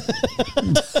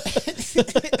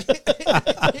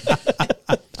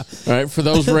 All right, for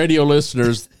those radio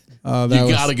listeners, you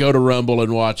got to go to Rumble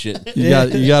and watch it. You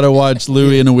got to watch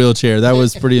Louie in a wheelchair. That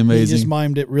was pretty amazing. He just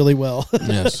mimed it really well.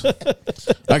 Yes,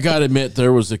 I got to admit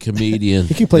there was a comedian.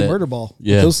 He can play murder ball.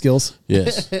 Yeah, with those skills.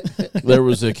 Yes, there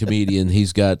was a comedian.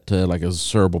 He's got like a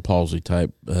cerebral palsy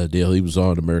type deal. He was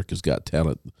on America's Got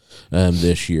Talent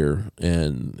this year,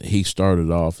 and he started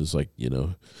off as like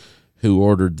who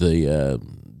ordered the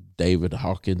David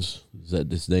Hawkins. Is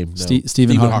that his name? No.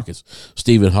 Stephen Hawkins.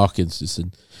 Stephen Hawkins.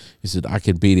 He said, I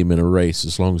can beat him in a race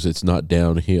as long as it's not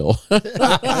downhill.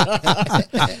 I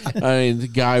mean, the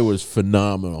guy was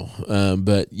phenomenal.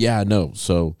 But yeah, no.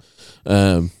 So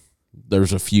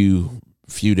there's a few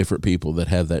different people that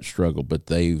have that struggle, but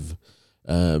they've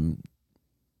their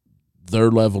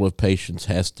level of patience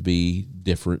has to be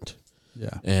different.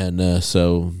 Yeah. And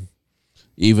so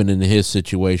even in his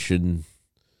situation,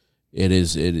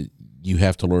 you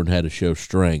have to learn how to show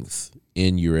strength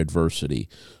in your adversity.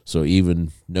 So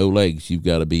even no legs, you've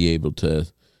got to be able to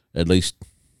at least,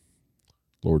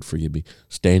 Lord forgive me,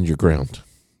 stand your ground.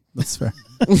 That's fair.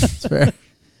 That's fair.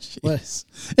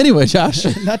 Anyway, Josh.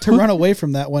 Not to run away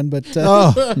from that one, but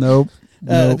nope.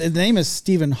 The name is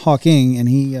Stephen Hawking, and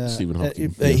he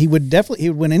he would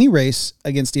win any race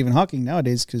against Stephen Hawking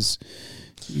nowadays because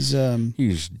he's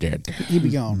dead. He'd be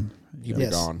gone. He'd be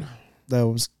gone. That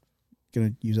was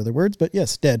going to use other words, but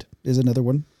yes, dead is another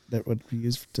one that would be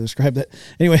used to describe that.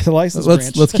 Anyway, the license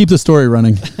branch. Let's keep the story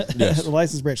running. Yes. The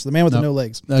license branch, the man with the no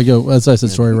legs. I go. That's the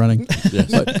story running.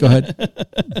 Yes. But go ahead.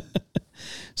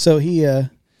 So he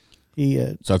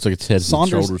sounds like it's head and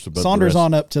shoulders above Saunders the rest.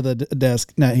 on up to the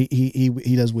desk. No,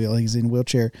 he does wheel. He's in a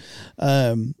wheelchair,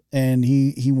 and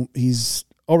he's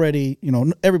already,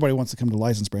 everybody wants to come to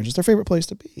license branch. It's their favorite place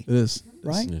to be. It is,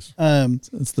 right? Yes.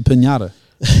 It's the pinata.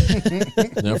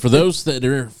 Now, for those that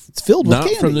are It's filled with not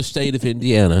candy. from the state of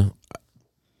Indiana,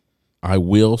 I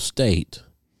will state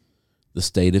the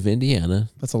state of Indiana.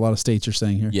 That's a lot of states you're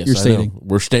saying here. Yes, You're I stating. know.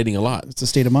 We're stating a lot. It's a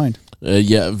state of mind.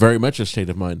 Yeah, very much a state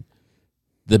of mind.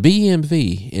 The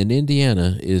BMV in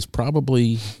Indiana is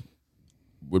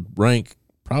would rank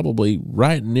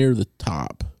right near the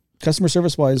top. Customer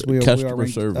service wise, we are Customer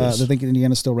ranked, service. I think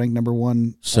Indiana's still ranked number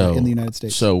one in the United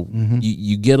States. So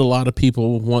you get a lot of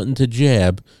people wanting to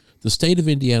jab. The state of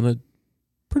Indiana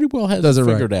pretty well has Does it it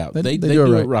right. figured out. They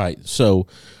do it right. So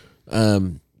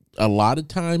a lot of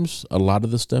times, a lot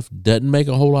of the stuff doesn't make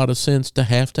a whole lot of sense to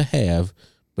have,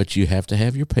 but you have to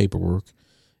have your paperwork.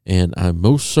 And I'm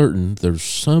most certain there's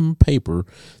some paper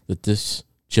that this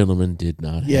gentleman did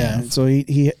not have. Yeah,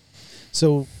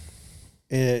 so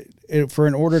for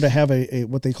in order to have a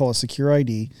what they call a secure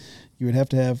ID, you would have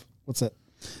to have, what's that?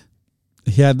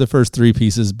 He had the first three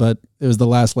pieces, but it was the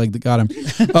last leg that got him.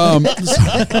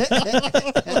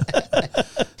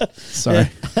 Sorry.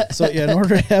 So in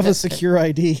order to have a secure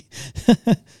ID,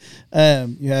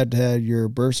 you had to have your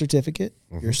birth certificate,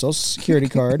 your social security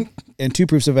card, and 2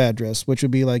 proofs of address, which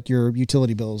would be like your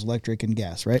utility bills, electric and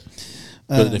gas, right?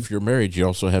 But if you're married, you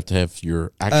also have to have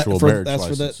your actual marriage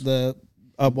license. That's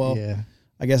for Yeah.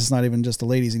 I guess it's not even just the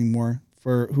ladies anymore,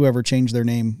 for whoever changed their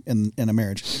name in a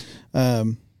marriage.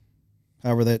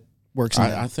 However that works.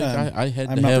 I think I had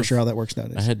I'm to not have, for sure how that works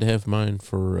nowadays. I had to have mine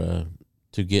for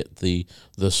to get the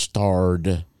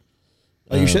starred.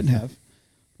 You shouldn't have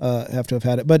to have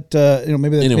had it, but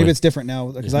maybe it's different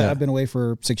now because I've been away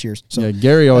for 6 years. So yeah,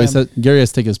 Gary always Gary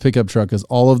has to take his pickup truck because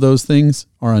all of those things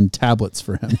are on tablets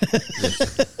for him.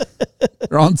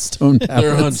 They're on stone tablets.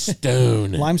 They're on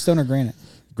stone, limestone or granite.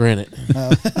 Granite.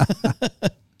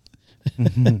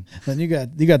 Then you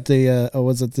got the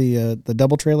was it the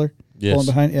double trailer pulling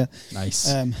behind? Yeah, Nice.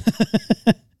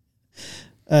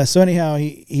 So anyhow,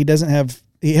 he doesn't have.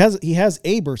 He has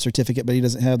a birth certificate, but he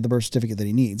doesn't have the birth certificate that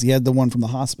he needs. He had the one from the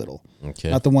hospital,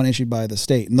 not the one issued by the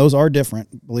state, and those are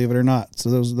different, believe it or not. So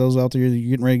those out there, you're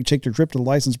getting ready to take your trip to the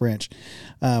license branch.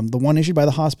 The one issued by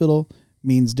the hospital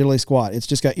means diddly squat. It's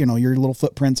just got your little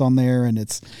footprints on there, and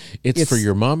it's for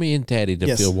your mommy and daddy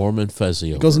to feel warm and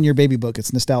fuzzy. It goes in your baby book.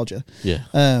 It's nostalgia.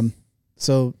 Yeah.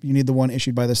 So you need the one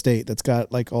issued by the state that's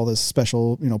got like all this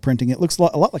special printing. It looks a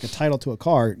lot like a title to a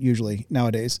car usually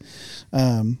nowadays.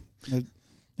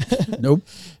 Nope.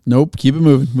 Keep it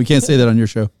moving. We can't say that on your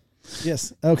show.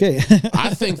 Yes. Okay.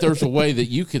 I think there's a way that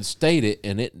you could state it,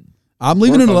 and it. I'm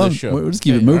leaving it work on alone. this show. We'll just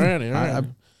keep it moving.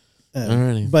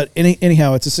 Alrighty. But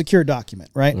anyhow, it's a secure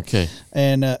document, right? Okay.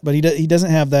 And but he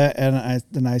doesn't have that,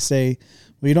 and I say,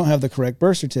 well, you don't have the correct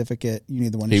birth certificate. You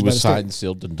need the one. He issued by was the state. signed,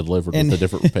 sealed, and delivered with a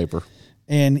different paper.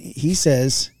 And he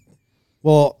says,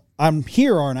 well, I'm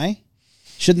here, aren't I?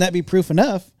 Shouldn't that be proof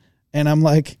enough? And I'm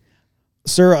like,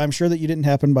 sir, I'm sure that you didn't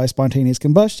happen by spontaneous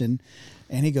combustion.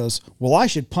 And he goes, well, I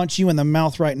should punch you in the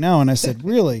mouth right now. And I said,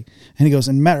 really? And he goes,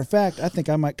 and matter of fact, I think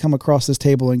I might come across this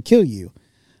table and kill you.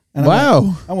 And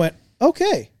Wow. I went,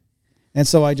 okay. And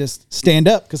so I just stand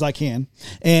up because I can.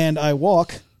 And I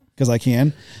walk because I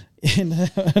can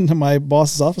into my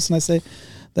boss's office. And I say,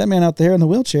 that man out there in the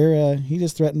wheelchair, he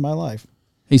just threatened my life.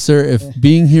 Hey, sir, if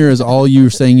being here is all you're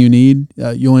saying you need,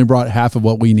 you only brought half of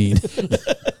what we need.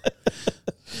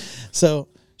 So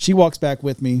she walks back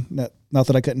with me. Not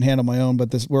that I couldn't handle my own,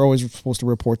 but we're always supposed to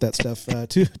report that stuff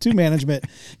to management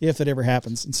if it ever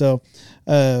happens. And so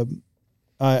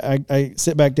I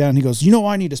sit back down. He goes,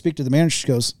 I need to speak to the manager. She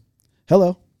goes,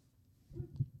 hello.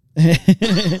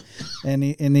 and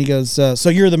he goes, so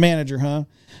you're the manager, huh?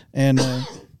 And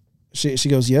she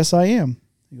goes, yes, I am.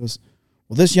 He goes,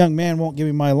 well, this young man won't give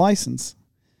me my license.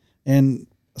 And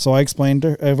so I've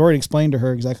already explained to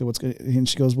her exactly what's going to, and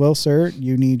she goes, well, sir,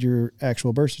 you need your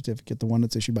actual birth certificate, the one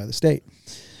that's issued by the state.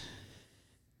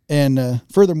 And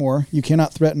furthermore, you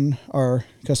cannot threaten our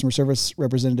customer service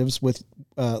representatives with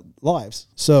lives.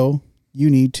 So you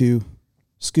need to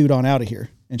scoot on out of here.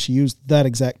 And she used that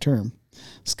exact term,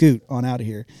 scoot on out of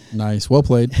here. Nice. Well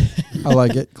played. I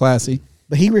like it. Classy.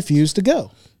 But he refused to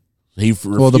go. He refused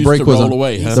to roll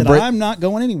away. He Huh? said, I'm not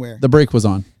going anywhere. The brake was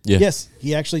on. Yeah. Yes,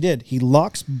 he actually did. He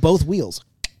locks both wheels,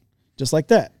 just like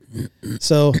that.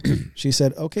 So she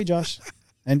said, okay, Josh,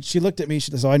 And she looked at me.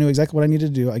 So I knew exactly what I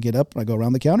needed to do. I get up and I go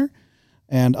around the counter,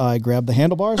 and I grab the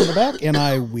handlebars in the back, and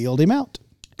I wheeled him out.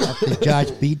 After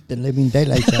Josh beat the living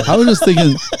daylights out of I was just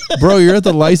thinking, bro, you're at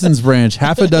the license branch.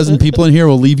 Half a dozen people in here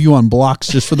will leave you on blocks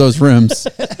just for those rims.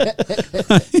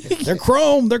 They're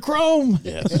chrome. They're chrome.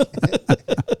 Yes.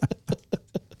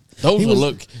 Those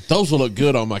will look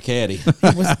good on my caddy.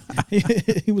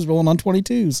 He was rolling on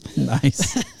 22s.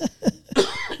 Nice.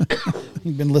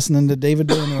 He'd been listening to David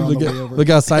Banner on the way over. Look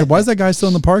outside. Why is that guy still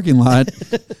in the parking lot?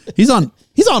 He's on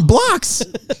blocks.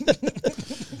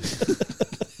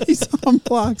 He's on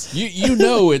blocks. You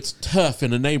know it's tough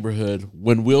in a neighborhood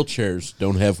when wheelchairs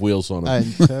don't have wheels on them.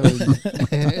 I'm telling you.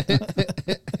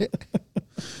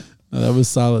 Oh, that was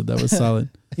solid. That was solid.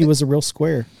 He was a real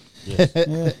square. Yeah.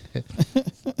 Yeah.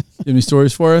 You have any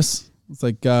stories for us? It's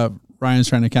like Ryan's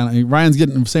trying to count. Ryan's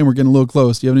saying we're getting a little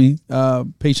close. Do you have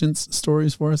any patience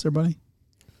stories for us, everybody?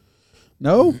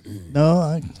 No.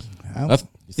 No,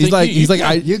 He's like you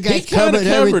guys covered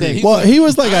everything. Well, he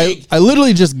was like, I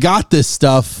literally just got this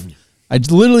stuff. I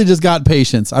literally just got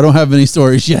patience. I don't have any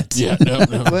stories yet. Yeah, no.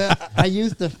 Well, I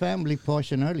used the family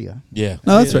portion earlier. Yeah.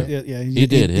 No, that's right. Yeah, He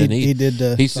did. He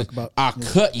did. He Talk said, about. "I'll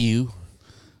cut you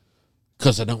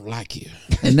because I don't like you."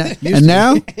 And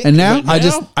now,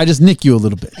 I just nick you a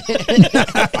little bit.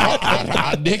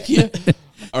 I'll nick you,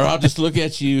 or I'll just look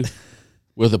at you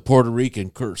with a Puerto Rican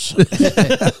curse.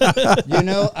 You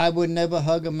know, I would never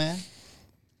hug a man.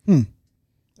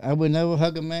 I would never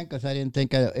hug a man because I didn't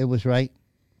think it was right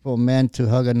for a man to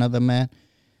hug another man.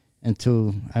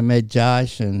 Until I met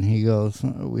Josh, and he goes,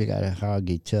 "Oh, we got to hug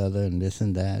each other and this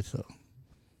and that." So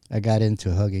I got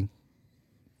into hugging.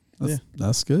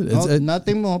 That's good.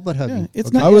 Nothing more but hugging. Yeah, it's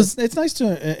Okay? it's nice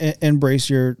to embrace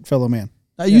your fellow man.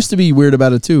 I used to be weird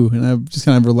about it too, and I've just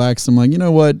kind of relaxed. I'm like, you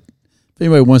know what? If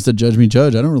anybody wants to judge me,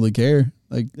 judge. I don't really care.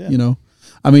 Like, you know,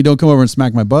 I mean, don't come over and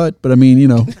smack my butt, but I mean, you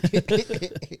know,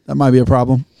 that might be a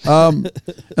problem. And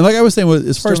like I was saying,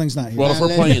 as far as Sterling's not here. Well, if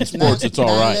we're playing sports, it's all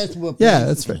right. Yeah,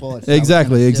 that's right.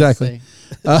 Exactly.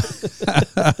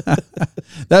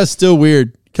 That's still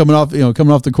weird coming off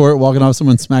the court, walking off,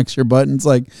 someone smacks your butt, and it's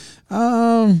like,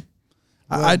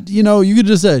 you could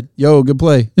just say, "Yo, good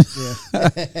play."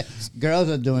 Girls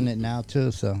are doing it now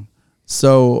too.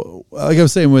 So, like I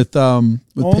was saying, with Only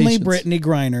patience. Brittany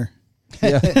Griner.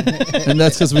 Yeah, and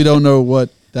that's because we don't know what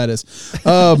that is.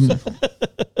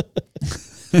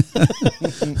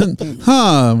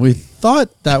 We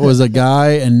thought that was a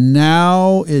guy, and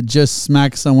now it just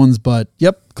smacked someone's butt.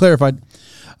 Yep, clarified.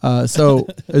 So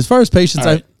as far as patience,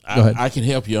 All right. go ahead. I can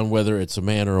help you on whether it's a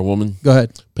man or a woman. Go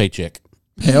ahead. Paycheck.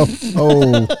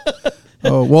 Oh.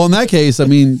 Well, in that case, I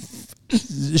mean,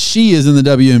 she is in the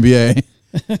WNBA,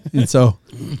 and so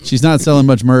she's not selling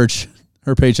much merch.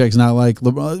 Her paycheck's not like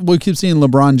we keep seeing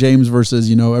LeBron James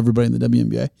versus everybody in the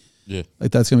WNBA. Yeah,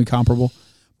 like that's gonna be comparable.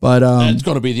 But that's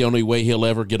going to be the only way he'll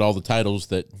ever get all the titles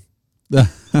that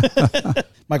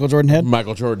Michael Jordan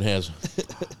has.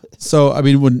 So I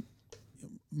mean, when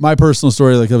my personal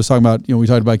story, like I was talking about, we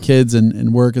talked about kids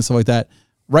and work and stuff like that.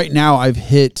 Right now, I've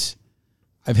hit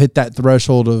that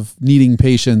threshold of needing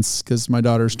patience because my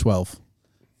daughter's 12.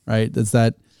 Right, that's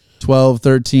that 12,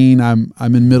 13. I'm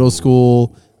in middle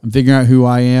school. I'm figuring out who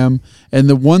I am. And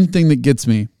the one thing that gets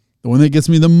me,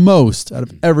 the most out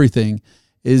of everything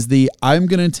is I'm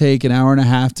going to take an hour and a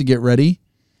half to get ready.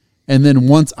 And then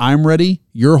once I'm ready,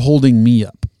 you're holding me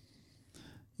up.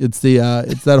 It's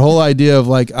that whole idea of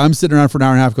like, I'm sitting around for an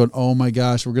hour and a half going, oh my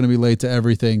gosh, we're going to be late to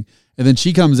everything. And then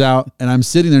she comes out and I'm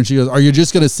sitting there and she goes, are you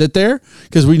just going to sit there?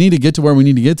 Because we need to get to where we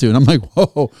need to get to. And I'm like,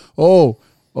 whoa,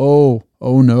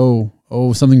 oh no.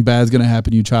 Oh, something bad's going to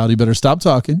happen to you, child. You better stop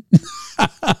talking.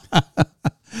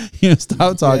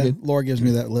 Stop talking. Yeah, Laura gives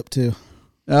me that lip too.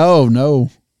 Oh, no.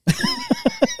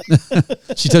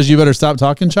 She tells you better stop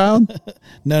talking, child?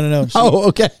 No.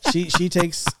 Okay. She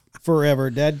takes forever.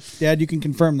 Dad, you can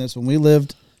confirm this. When we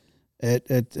lived at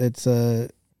you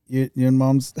and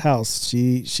Mom's house,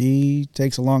 she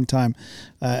takes a long time,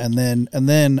 and then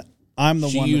I'm the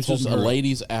one. She uses a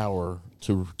lady's hour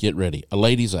to get ready. A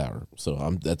lady's hour.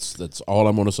 So that's all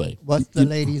I'm going to say. What's the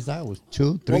lady's hours?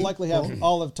 2, 3? We'll likely have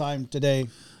all of time today.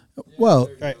 Well,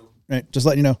 right. Just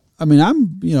letting you know. I mean,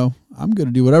 I'm going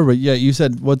to do whatever. But yeah, you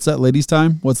said, what's that ladies'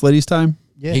 time? What's ladies' time?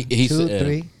 Yeah, he 2, said,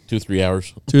 3. 2-3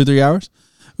 hours. 2 or 3 hours?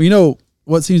 Well,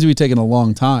 what seems to be taking a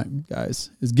long time, guys,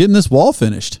 is getting this wall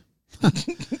finished.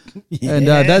 And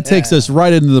that takes us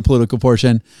right into the political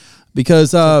portion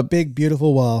because big,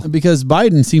 beautiful wall. Because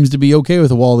Biden seems to be okay with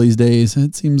the wall these days.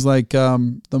 It seems like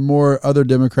the more other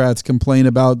Democrats complain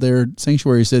about their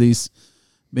sanctuary cities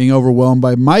being overwhelmed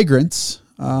by migrants,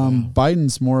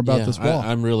 Biden's more about this wall.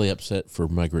 I'm really upset for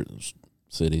migrants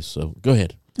cities. So go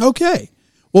ahead. Okay.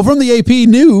 Well, from the AP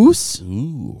News,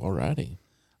 Ooh, all righty.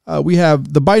 we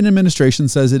have the Biden administration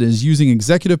says it is using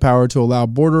executive power to allow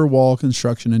border wall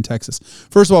construction in Texas.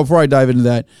 First of all, before I dive into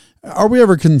that, are we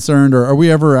ever concerned or are we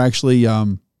ever actually,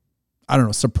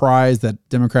 surprised that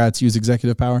Democrats use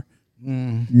executive power?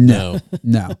 No.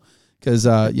 Because,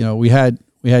 we had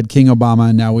King Obama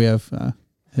and now we have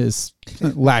his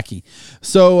lackey.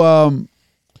 So,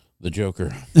 the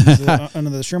Joker. Under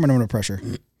the Sherman amount of pressure.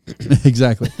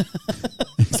 Exactly.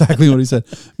 Exactly what he said.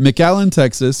 McAllen,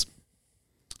 Texas.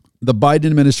 The Biden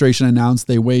administration announced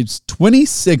they waived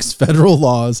 26 federal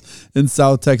laws in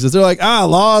South Texas. They're like,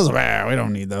 laws? Well, we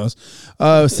don't need those.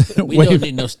 We don't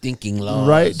need no stinking laws.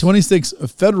 Right. 26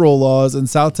 federal laws in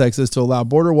South Texas to allow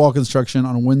border wall construction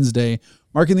on Wednesday,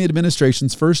 marking the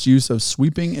administration's first use of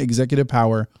sweeping executive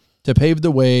power to pave the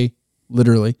way,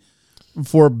 literally,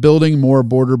 for building more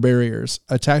border barriers,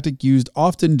 a tactic used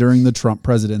often during the Trump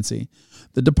presidency.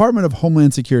 The Department of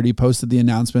Homeland Security posted the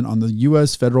announcement on the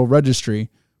U.S. Federal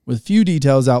Registry, with few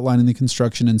details outlining the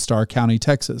construction in Starr County,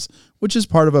 Texas, which is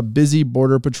part of a busy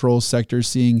Border Patrol sector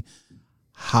seeing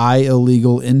high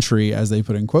illegal entry, as they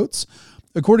put in quotes.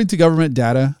 According to government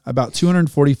data, about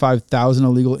 245,000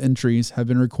 illegal entries have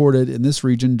been recorded in this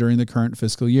region during the current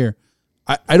fiscal year.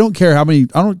 I don't care how many,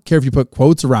 I don't care if you put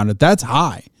quotes around it. That's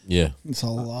high. Yeah. It's a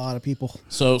lot of people.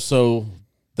 So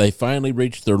they finally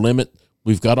reached their limit.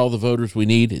 We've got all the voters we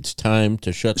need. It's time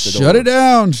to shut the door. Shut it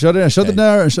down. Shut it down. Shut it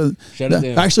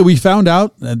down. Actually, we found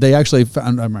out they actually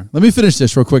found. Let me finish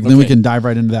this real quick, and then we can dive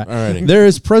right into that. Alrighty. There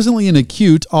is presently an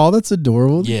acute. Oh, that's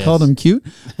adorable. Yes. Call them cute.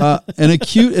 An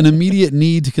acute and immediate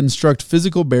need to construct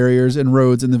physical barriers and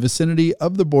roads in the vicinity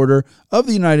of the border of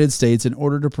the United States in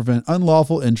order to prevent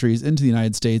unlawful entries into the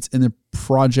United States in the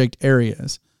project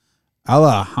areas.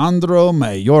 Alejandro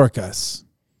Mayorkas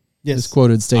is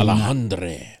quoted stating that.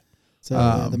 Alejandro. So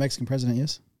the Mexican president,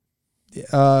 yes.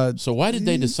 So why did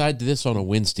they decide this on a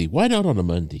Wednesday? Why not on a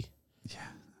Monday?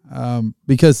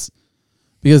 Because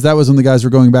that was when the guys were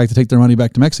going back to take their money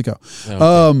back to Mexico.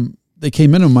 Okay. They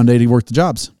came in on Monday to work the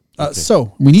jobs.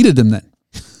 So we needed them then.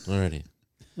 Alrighty.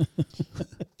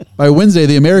 By Wednesday,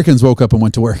 the Americans woke up and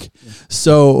went to work.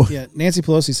 So yeah, Nancy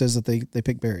Pelosi says that they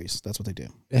pick berries. That's what they do.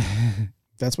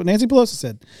 That's what Nancy Pelosi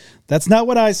said. That's not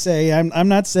what I say. I'm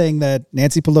not saying that.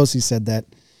 Nancy Pelosi said that.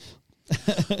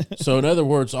 So in other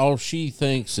words, all she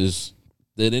thinks is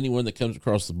that anyone that comes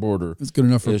across the border is good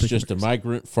enough for is just a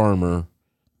migrant farmer,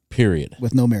 period.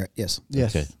 With no merit, yes.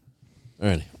 Yes. Okay. All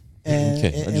right. And,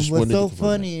 okay. and what's so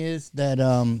funny is that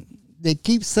they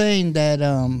keep saying that,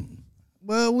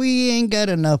 well, we ain't got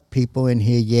enough people in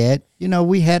here yet. You know,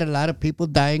 we had a lot of people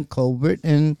die in COVID,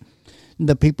 and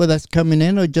the people that's coming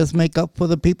in will just make up for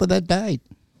the people that died.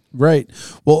 Right.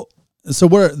 Well, so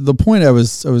where the point I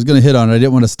was going to hit on, I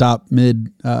didn't want to stop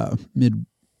mid. There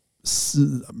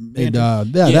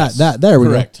we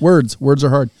correct. go. Words are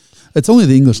hard. It's only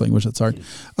the English language that's hard.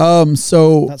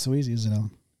 So not so easy, is it,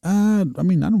 Alan? I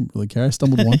mean, I don't really care. I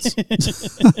stumbled once.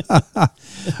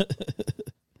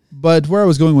 But where I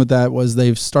was going with that was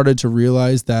they've started to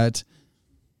realize that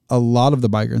a lot of the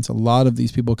migrants, a lot of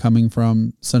these people coming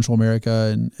from Central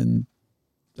America and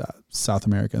South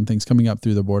America and things coming up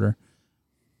through the border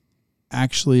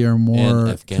actually are more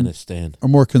Afghanistan are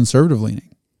more conservative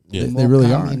leaning. Yeah. They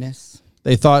really are.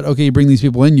 They thought, okay, you bring these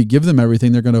people in, you give them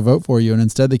everything, they're going to vote for you. And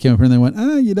instead they came up here and they went,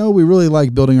 we really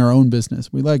like building our own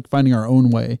business. We like finding our own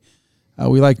way.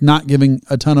 We like not giving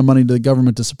a ton of money to the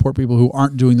government to support people who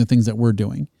aren't doing the things that we're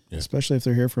doing. Yeah. Especially if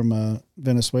they're here from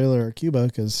Venezuela or Cuba,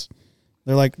 because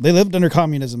they're like, they lived under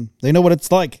communism. They know what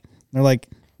it's like. They're like,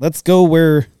 let's go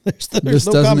where there's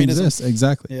no communism. Exist.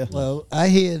 Exactly. Yeah. Well, I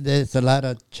hear there's a lot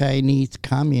of Chinese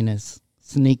communists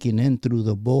sneaking in through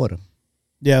the border.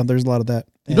 Yeah, there's a lot of that.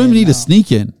 You don't even need to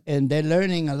sneak in. And they're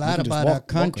learning a lot about our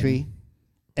country.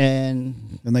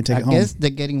 And they take it home. I guess they're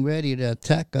getting ready to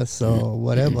attack us or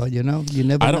whatever, you know? You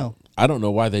never know. I don't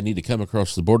know why they need to come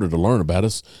across the border to learn about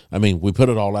us. I mean, we put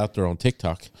it all out there on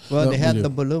TikTok. Well, they had the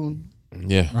balloon.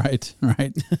 Yeah. Right.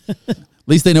 At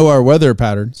least they know our weather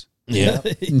patterns. Yeah.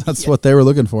 That's what they were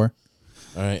looking for.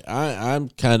 All right. I'm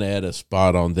kind of at a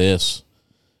spot on this.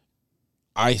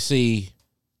 I see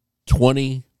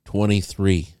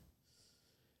 2023.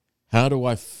 How do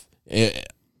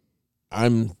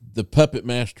I'm the puppet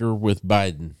master with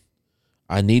Biden.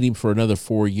 I need him for another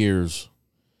 4 years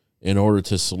in order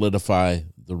to solidify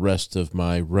the rest of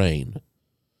my reign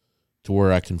to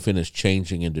where I can finish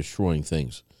changing and destroying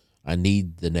things. I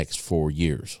need the next 4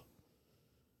 years.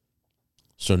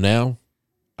 So now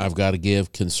I've got to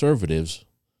give conservatives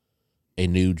a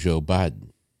new Joe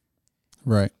Biden.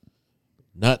 Right.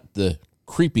 Not the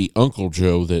creepy Uncle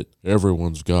Joe that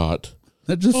everyone's got.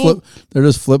 They're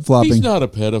just flip flopping. He's not a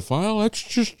pedophile.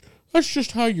 That's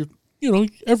just how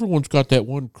everyone's got that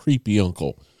one creepy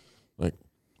uncle. Like,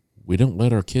 we don't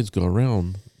let our kids go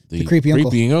around the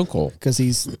creepy uncle because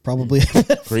he's probably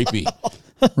creepy.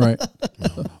 Right.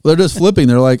 They're just flipping.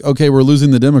 They're like, okay, we're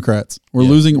losing the Democrats. We're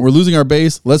losing our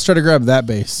base. Let's try to grab that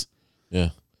base. Yeah.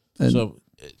 So,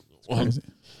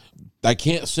 they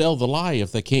can't sell the lie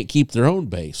if they can't keep their own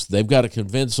base. They've got to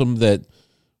convince them that,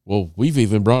 well, we've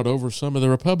even brought over some of the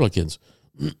Republicans.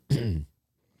 And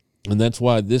that's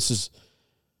why this is,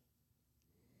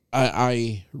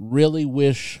 I really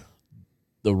wish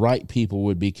the right people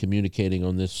would be communicating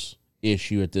on this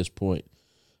issue at this point.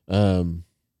 The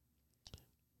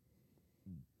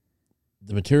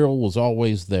material was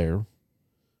always there.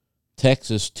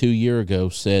 Texas 2 years ago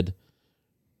said,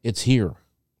 it's here.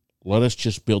 Let us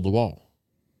just build the wall.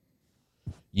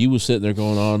 You was sitting there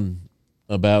going on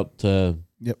about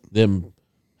them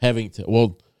having to.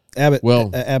 Well, Abbott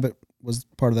was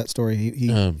part of that story. He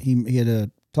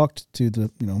had talked to the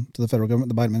federal government,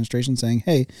 the Biden administration, saying,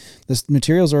 "Hey, this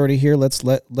material's already here. Let's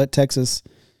let Texas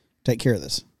take care of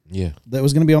this." Yeah, that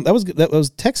was going to be on. That was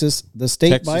Texas. The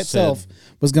state Texas by itself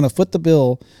was going to foot the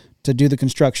bill to do the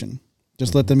construction.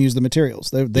 Just let them use the materials.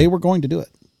 They were going to do it.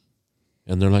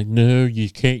 And they're like, no,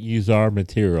 you can't use our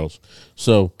materials.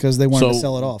 So because they wanted to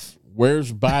sell it off.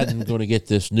 Where's Biden going to get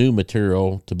this new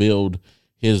material to build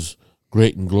his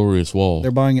great and glorious wall?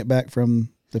 They're buying it back from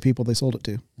the people they sold it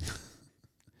to.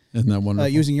 Isn't that wonderful?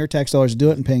 Using your tax dollars to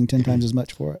do it and paying 10 times as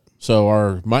much for it.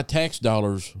 So my tax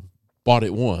dollars bought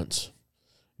it once.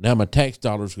 Now my tax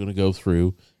dollars are going to go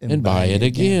through and buy it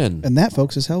again. And that,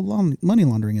 folks, is how money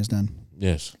laundering is done.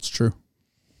 Yes. It's true.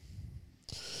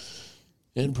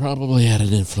 And probably at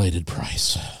an inflated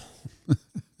price.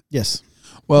 Yes.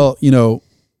 Well,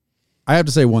 I have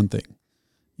to say one thing.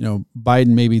 Biden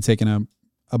may be taking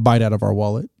a bite out of our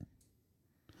wallet,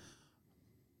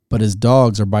 but his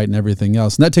dogs are biting everything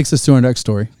else. And that takes us to our next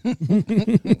story.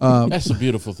 That's a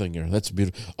beautiful thing here. That's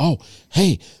beautiful. Oh,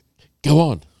 hey, go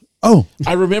on. Oh.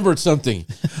 I remembered something.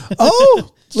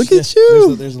 Oh, look at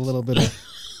you. There's a little bit of...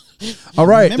 All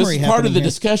right. This is part of the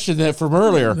discussion from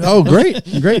earlier. Oh, great.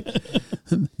 Great.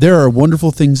 There are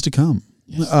wonderful things to come.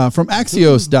 Yes. From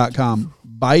Axios.com,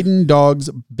 Biden dogs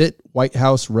bit White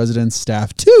House residence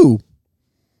staff too.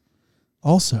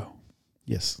 Also.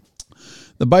 Yes.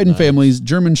 The Biden family's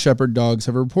German Shepherd dogs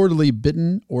have reportedly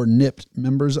bitten or nipped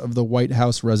members of the White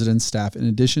House residence staff in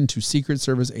addition to Secret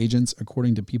Service agents,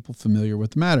 according to people familiar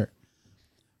with the matter.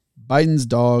 Biden's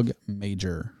dog,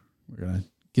 Major. We're going to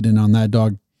get in on that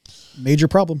dog. Major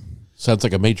problem. Sounds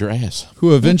like a major ass.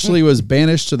 Who eventually was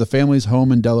banished to the family's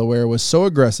home in Delaware, was so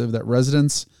aggressive that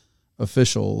residence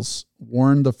officials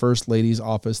warned the First Lady's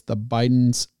office the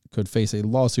Bidens could face a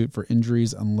lawsuit for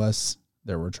injuries unless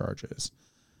there were charges.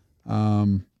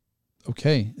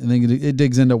 Okay. I think it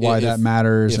digs into why that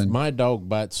matters. If my dog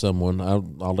bites someone,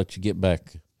 I'll let you get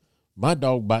back. My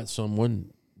dog bites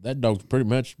someone, that dog's pretty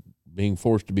much being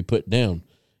forced to be put down.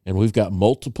 And we've got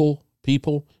multiple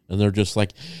people, and they're just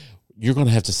like, you're going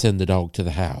to have to send the dog to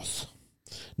the house.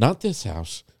 Not this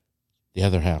house, the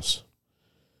other house.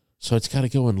 So it's got to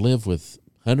go and live with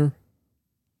Hunter.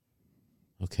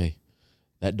 Okay.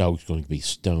 That dog's going to be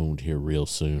stoned here real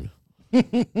soon. No,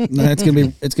 it's going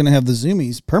to have the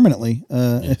zoomies permanently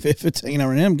if it's hanging out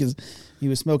on him because he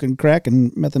was smoking crack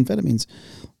and methamphetamines.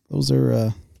 Those are,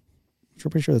 I'm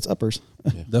pretty sure that's uppers.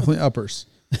 Yeah. Definitely uppers.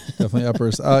 Definitely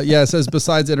uppers. It says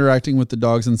besides interacting with the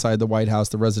dogs inside the White House,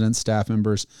 the residents' staff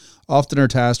members often are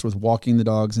tasked with walking the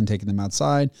dogs and taking them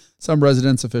outside. Some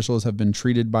residence officials have been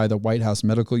treated by the White House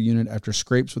medical unit after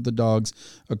scrapes with the dogs,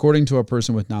 according to a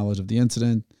person with knowledge of the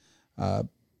incident.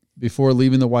 Before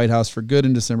leaving the White House for good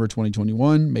in December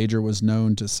 2021, Major was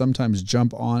known to sometimes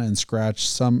jump on and scratch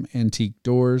some antique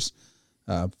doors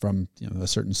from a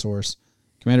certain source.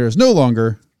 Commander is no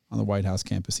longer on the White House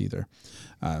campus either.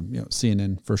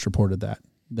 CNN first reported that.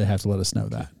 They have to let us know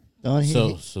that.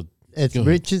 So as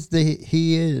rich as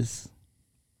he is,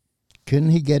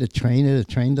 couldn't he get a trainer to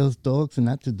train those dogs and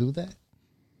not to do that?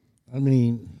 I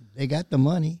mean, they got the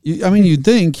money. You'd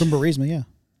think. From Burisma, yeah.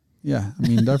 Yeah,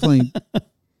 definitely.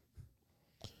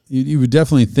 you would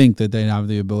definitely think that they have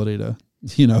the ability to,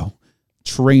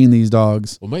 train these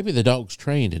dogs. Well, maybe the dog's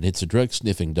trained and it's a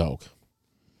drug-sniffing dog.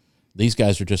 These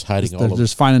guys are just hiding They're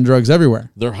just finding drugs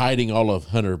everywhere. They're hiding all of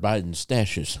Hunter Biden's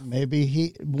stashes.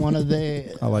 Maybe one of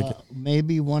the I like it.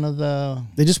 Maybe one of the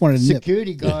they just wanted to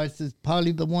security guards is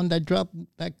probably the one that dropped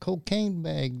that cocaine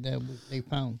bag that they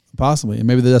found. Possibly. And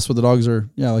maybe that's what the dogs are,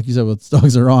 like you said, what the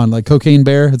dogs are on. Like Cocaine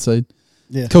Bear, it's a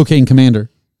Yeah. cocaine commander.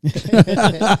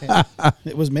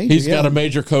 It was major. He's got a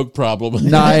major coke problem.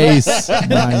 Nice.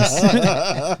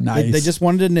 Nice. They just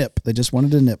wanted a nip.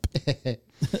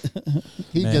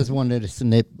 He just wanted to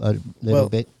snip a little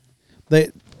bit.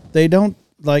 They don't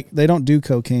do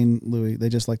cocaine, Louis. They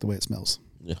just like the way it smells.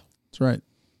 Yeah, That's right.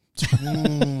 Now,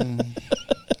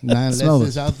 unless Smell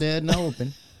it's out there in the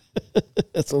open,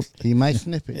 he might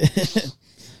sniff it.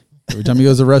 Every time he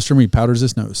goes to the restroom, he powders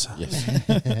his nose.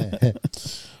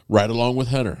 yes. Right along with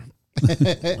Hunter.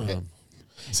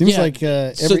 Seems like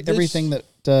everything that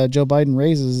Joe Biden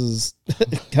raises is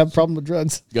have a problem with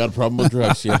drugs. Got a problem with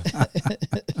drugs, yeah.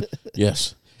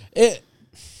 Yes.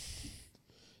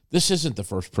 This isn't the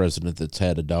first president that's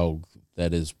had a dog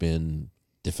that has been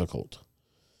difficult.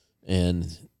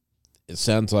 And it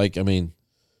sounds like, I mean,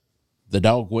 the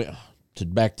dog went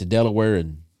back to Delaware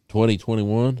in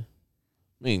 2021.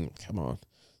 I mean, come on.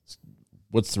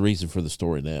 What's the reason for the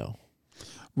story now?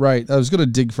 Right. I was going to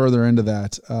dig further into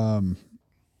that.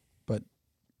 But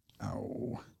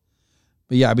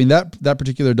yeah, I mean, that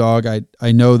particular dog,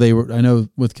 I know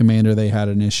with Commander, they had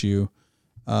an issue.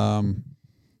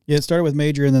 Yeah, it started with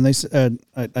Major, and then they said,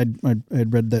 I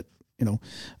had read that,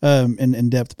 in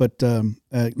depth, but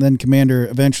then Commander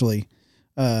eventually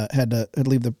had to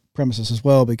leave the premises as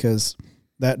well, because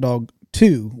that dog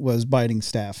too was biting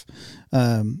staff,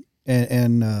 and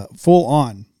full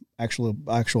on actual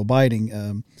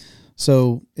biting.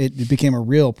 So it became a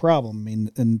real problem. I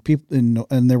mean, and people,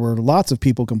 and there were lots of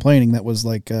people complaining. That was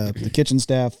like the kitchen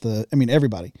staff,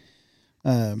 everybody.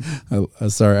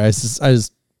 Sorry, I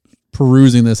was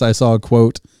perusing this. I saw a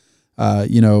quote.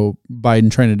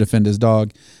 Biden trying to defend his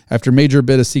dog. After Major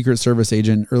bit a Secret Service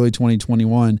agent early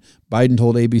 2021, Biden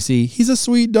told ABC, he's a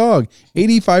sweet dog.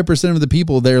 85% of the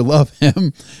people there love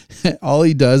him. All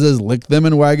he does is lick them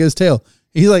and wag his tail.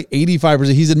 He's like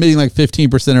 85%. He's admitting like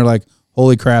 15% are like,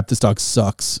 holy crap, this dog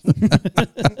sucks.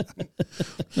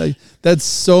 Like, that's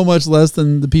so much less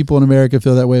than the people in America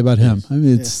feel that way about him. I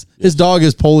mean, his dog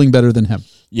is polling better than him.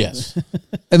 Yes.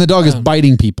 And the dog is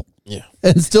biting people. Yeah.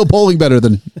 And still polling better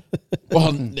than him.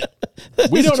 Well,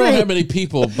 we don't know how many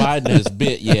people Biden has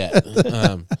bit yet.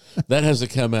 That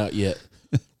hasn't come out yet.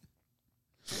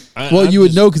 You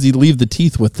would know because he'd leave the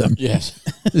teeth with them. Yes.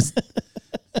 Just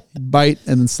bite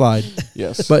and then slide.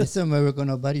 Yes. But some America,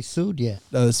 nobody sued yet.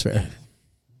 No, that's fair.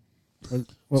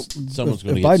 Well, someone's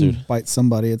going to if get Biden sued. bites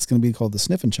somebody, it's going to be called the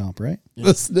sniff and chomp, right?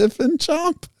 The sniff and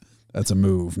chomp. That's a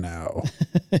move now.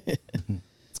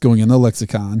 It's going in the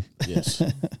lexicon. Yes.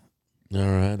 All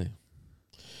righty.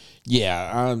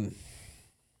 Yeah.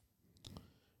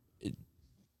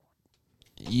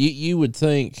 You would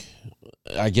think,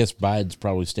 I guess Biden's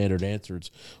probably standard answer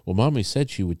is, well, Mommy said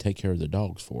she would take care of the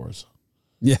dogs for us.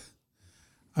 Yeah.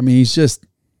 I mean, he's just,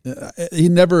 he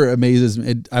never amazes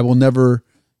me. I will never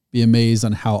be amazed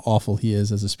on how awful he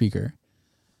is as a speaker.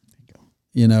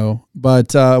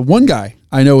 But one guy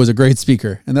I know is a great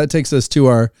speaker, and that takes us to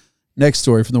our next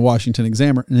story from the Washington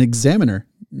Examiner.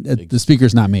 The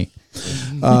speaker's not me.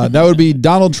 That would be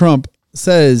Donald Trump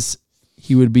says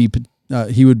he would be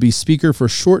speaker for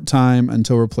short time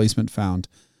until replacement found,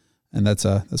 and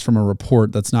that's from a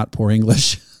report. That's not poor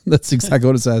English. That's exactly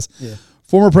what it says. Yeah.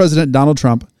 Former President Donald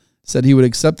Trump said he would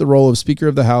accept the role of Speaker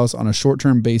of the House on a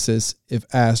short-term basis if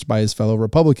asked by his fellow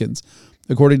Republicans,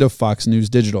 according to Fox News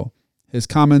Digital. His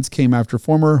comments came after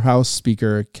former House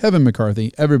Speaker Kevin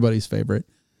McCarthy, everybody's favorite,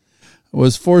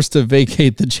 was forced to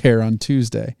vacate the chair on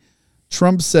Tuesday.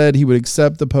 Trump said he would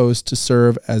accept the post to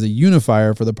serve as a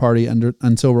unifier for the party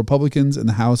until Republicans in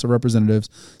the House of Representatives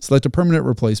select a permanent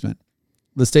replacement.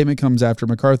 The statement comes after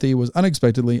McCarthy was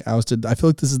unexpectedly ousted. I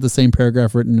feel like this is the same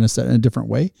paragraph written in a different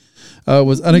way.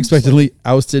 Was unexpectedly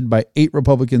ousted by 8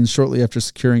 Republicans shortly after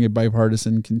securing a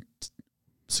bipartisan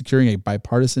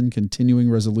continuing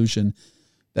resolution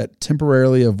that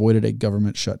temporarily avoided a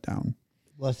government shutdown.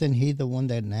 Wasn't he the one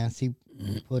that Nancy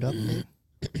put up there?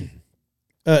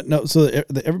 No. So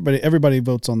everybody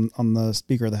votes on the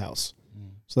Speaker of the House.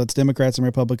 So that's Democrats and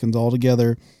Republicans all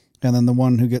together. And then the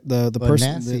one who get the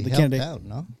person, Nancy the helped candidate. out,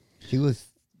 no? She was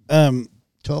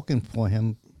talking for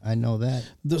him. I know that.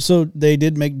 So they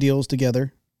did make deals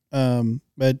together.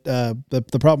 But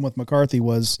the problem with McCarthy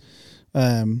was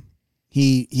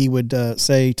he would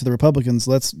say to the Republicans,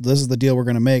 this is the deal we're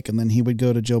going to make. And then he would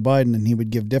go to Joe Biden and he would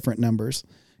give different numbers.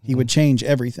 He would change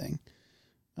everything.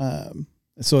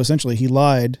 So essentially he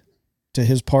lied to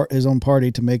his own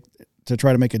party to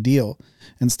try to make a deal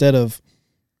instead of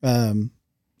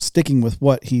sticking with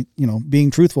what being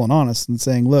truthful and honest and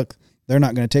saying, look, they're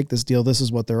not going to take this deal. This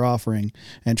is what they're offering,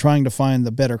 and trying to find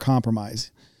the better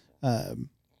compromise. So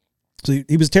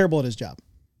he was terrible at his job,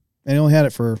 and he only had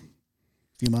it for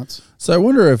few months. So I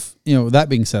wonder if, that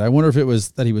being said, I wonder if it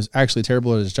was that he was actually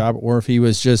terrible at his job, or if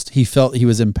he felt he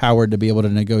was empowered to be able to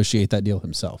negotiate that deal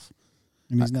himself.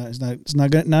 I mean, he's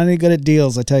not any good at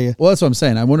deals, I tell you. Well, that's what I'm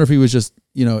saying. I wonder if he was just,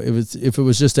 if it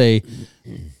was just I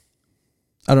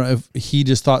don't know, if he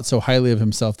just thought so highly of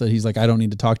himself that he's like, I don't need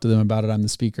to talk to them about it. I'm the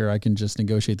speaker. I can just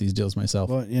negotiate these deals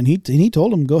myself. Well, and he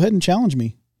told him, go ahead and challenge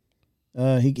me.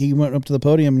 He went up to the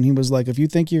podium and he was like, if you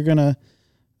think you're going to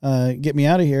get me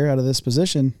out of here, out of this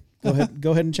position,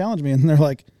 go ahead and challenge me. And they're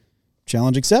like,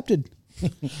 challenge accepted.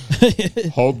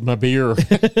 Hold my beer.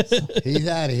 He's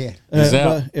out of here. He's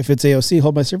out. If it's AOC,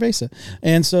 hold my cerveza.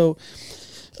 And so,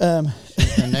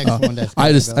 The next one that's I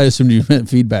assumed you meant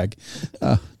feedback.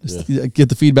 Get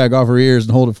the feedback off her ears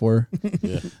and hold it for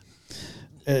her.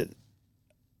 Yeah.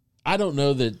 I don't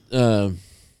know that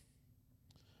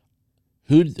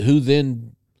who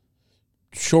then,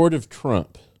 short of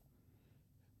Trump,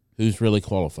 who's really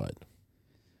qualified?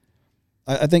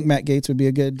 I think Matt Gaetz would be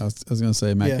a good. I was going to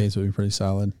say Matt Gaetz would be pretty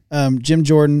solid. Jim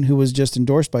Jordan, who was just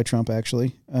endorsed by Trump,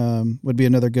 actually, would be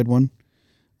another good one.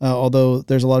 Although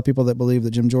there's a lot of people that believe that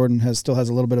Jim Jordan still has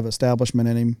a little bit of establishment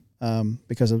in him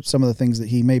because of some of the things that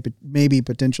he may be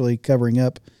potentially covering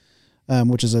up,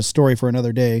 which is a story for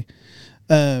another day.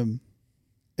 And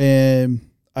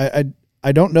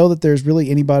I don't know that there's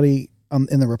really anybody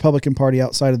in the Republican Party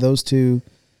outside of those two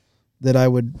that I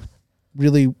would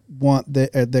really want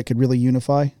that could really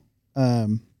unify.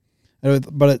 But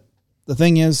the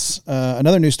thing is,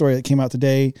 another news story that came out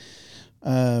today,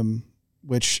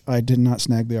 which I did not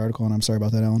snag the article, and I'm sorry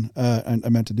about that, Alan. I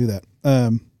meant to do that.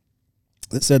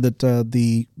 It said that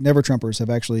the Never Trumpers have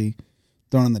actually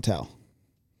thrown in the towel.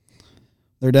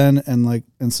 They're done,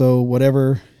 and so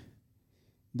whatever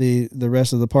the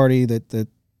rest of the party that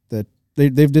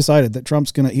they've decided that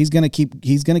Trump's he's gonna keep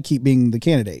being the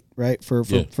candidate, right, for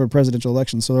presidential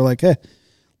elections. So they're like, hey,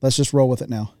 let's just roll with it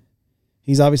now.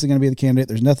 He's obviously going to be the candidate.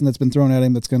 There's nothing that's been thrown at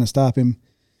him that's going to stop him.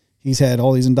 He's had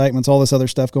all these indictments, all this other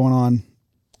stuff going on.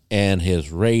 And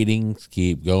his ratings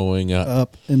keep going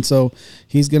up. And so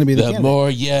he's going to be the candidate. The more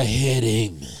you hit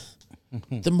him,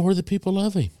 the more the people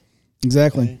love him.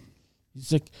 Exactly. Right?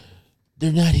 He's like,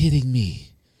 they're not hitting me.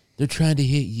 They're trying to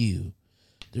hit you.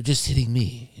 They're just hitting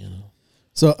me,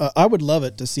 So I would love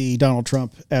it to see Donald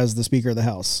Trump as the Speaker of the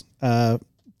House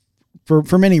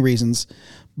for many reasons.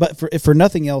 But for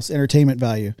nothing else, entertainment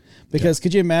value. Because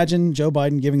could you imagine Joe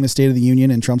Biden giving the State of the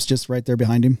Union and Trump's just right there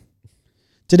behind him?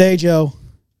 Today, Joe,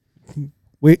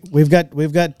 we've got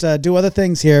do other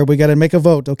things here. We got to make a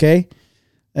vote, okay?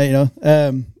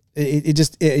 It's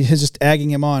just egging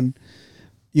him on.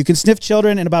 You can sniff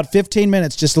children in about 15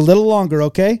 minutes, just a little longer,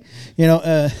 okay?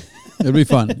 It'd be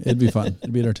fun. It'd be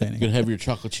entertaining. You can have your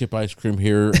chocolate chip ice cream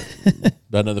here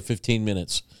about another 15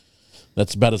 minutes.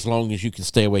 That's about as long as you can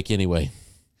stay awake anyway.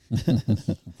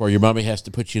 Before your mommy has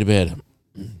to put you to bed.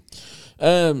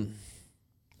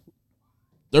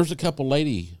 There's a couple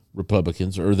lady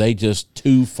Republicans. Or are they just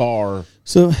too far?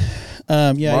 So,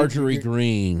 Marjorie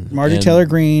Greene. Marjorie Taylor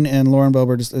Greene and Lauren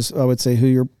Boebert is, I would say, who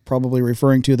you're probably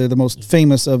referring to. They're the most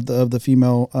famous of the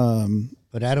female.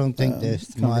 But I don't think they're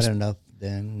smart enough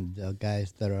than the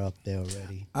guys that are up there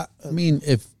already. I mean,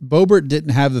 if Boebert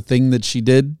didn't have the thing that she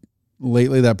did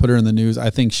lately that put her in the news, I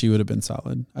think she would have been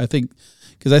solid. I think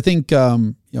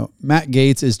Matt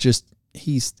Gaetz is just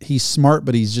he's smart,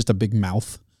 but he's just a big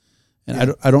mouth,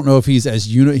 and I don't know if he's as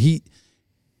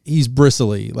he's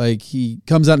bristly. Like, he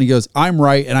comes out and he goes, "I'm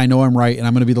right, and I know I'm right, and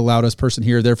I'm going to be the loudest person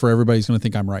here. Therefore, everybody's going to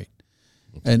think I'm right."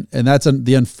 And that's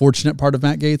the unfortunate part of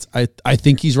Matt Gaetz. I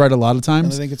think he's right a lot of times.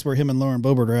 And I think it's where him and Lauren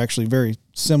Boebert are actually very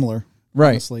similar. Right.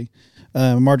 Honestly,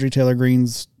 Marjorie Taylor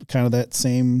Greene's kind of that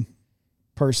same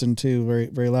person too, very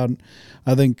very loud.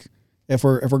 I think if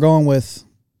we're going with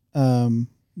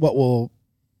what will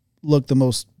look the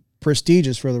most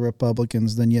prestigious for the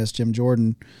Republicans, then yes, Jim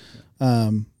Jordan.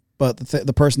 But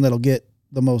the person that'll get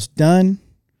the most done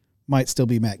might still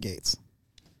be Matt Gaetz.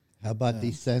 How about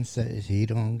these senators? He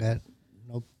don't got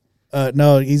no.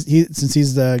 No, since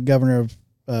he's the governor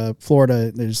of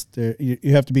Florida.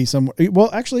 You have to be somewhere. Well,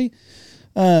 actually,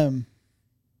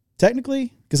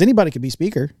 technically, because anybody could be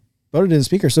speaker. Voted as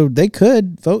speaker, so they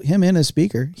could vote him in as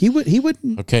speaker. He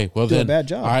wouldn't. Okay, well do then a bad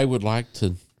job. I would like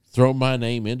to throw my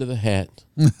name into the hat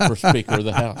for Speaker of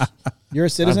the House. You're a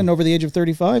citizen over the age of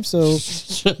 35, so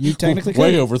you technically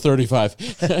way could. Over 35.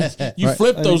 You Right.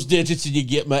 flip those digits and you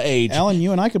get my age. Alan,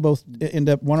 you and I could both end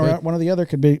up one or the other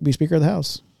could be Speaker of the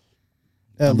House.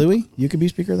 Louis, you could be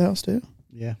Speaker of the House too.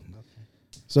 Yeah.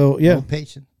 So yeah, No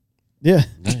patient. yeah.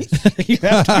 You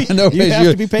have to be. No, you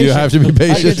have to be patient. You have to be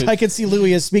patient. I can see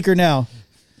Louis as speaker now.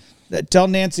 Tell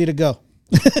Nancy to go.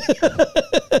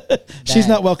 She's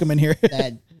not welcome in here.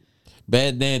 That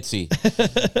Bad Nancy.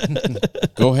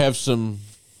 Go have some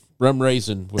rum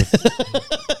raisin with.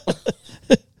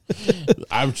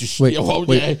 I'm just Wait.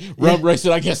 yeah, rum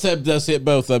raisin. I guess that does hit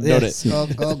both of them, Yes.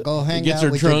 don't it? go hang Gets out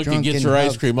her with your drunk and gets her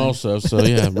ice cream also. So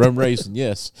yeah, rum raisin.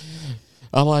 Yes,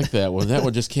 I like that one. That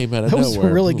one just came out of That was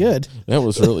nowhere. really good. That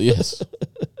was really yes.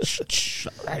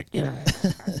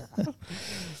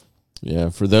 Yeah,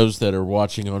 for those that are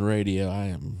watching on radio, I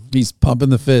am He's pumping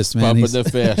the fist, man. pumping He's, the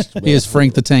fist. he is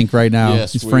Frank the Tank right now.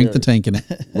 Yes, He's we Frank are. the Tank in it.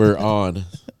 We're on.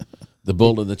 The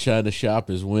bull in the china shop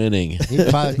is winning. he's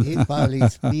probably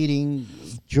speeding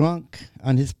drunk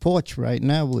on his porch right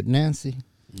now with Nancy.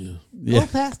 Yeah. Yeah. Go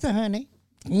faster, honey.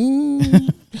 Me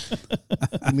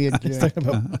a drink.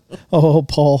 Oh,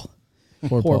 Paul.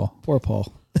 Poor Paul. Poor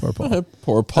Paul. Poor Paul.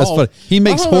 Poor Paul. That's funny. He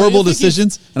makes I don't know, horrible you think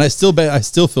decisions, and I still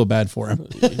feel bad for him.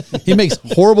 He makes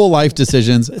horrible life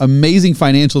decisions, amazing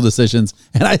financial decisions,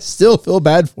 and I still feel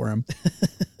bad for him.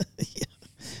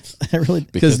 I really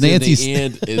because Nancy's- in the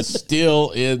end is still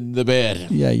in the bed.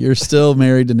 Yeah, you're still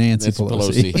married to Nancy Nancy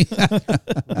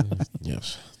Pelosi.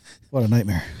 Yes. what a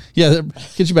nightmare. Yeah,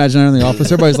 could you imagine her in the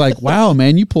office? Everybody's like, "Wow,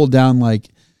 man, you pulled down like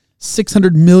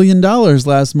 $600 million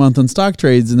last month on stock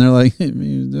trades," and they're like,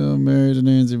 "You're still married to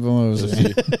Nancy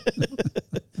Pelosi."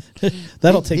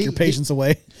 That'll take He- your patience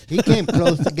away. He came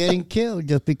close to getting killed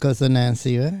just because of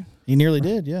Nancy, right? He nearly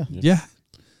did, yeah. Yeah.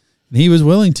 And he was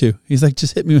willing to. He's like,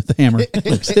 just hit me with the hammer.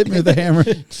 Just hit me with the hammer.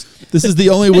 This is the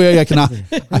only way I can.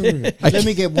 Let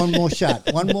me get one more shot.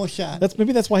 One more shot.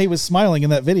 Maybe that's why he was smiling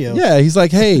in that video. Yeah, he's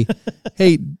like, hey,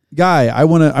 guy, I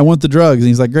want the drugs. And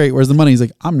he's like, great, where's the money? He's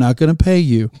like, I'm not gonna pay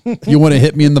you. You want to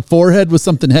hit me in the forehead with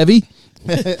something heavy?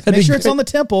 Make sure it's on the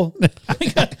temple. We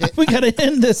got to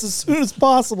end this as soon as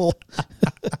possible.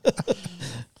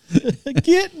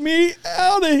 Get me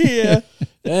out of here.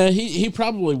 He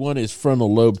probably wanted his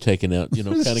frontal lobe taken out, kind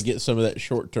of get some of that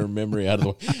short term memory out of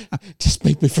the way. Just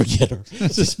make me forget her.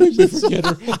 Just make me forget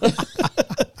her.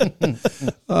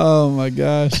 Oh my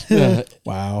gosh.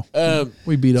 Wow.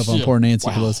 We beat up on poor Nancy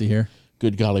Pelosi here.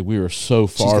 Good golly, we are so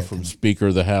far from Speaker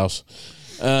of the House.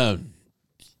 The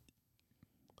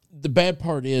bad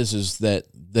part is that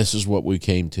this is what we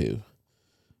came to.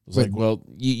 It's like, well,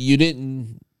 you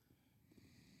didn't,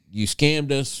 you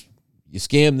scammed us, you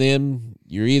scammed them.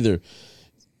 You're either.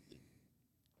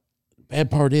 Bad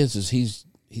part is he's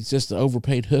just an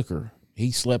overpaid hooker.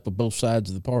 He slept with both sides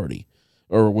of the party,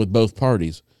 or with both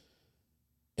parties,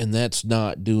 and that's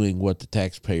not doing what the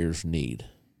taxpayers need.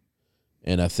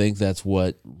 And I think that's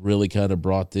what really kind of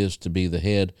brought this to be the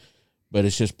head. But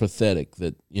it's just pathetic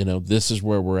that, this is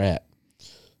where we're at.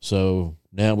 So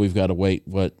now we've got to wait,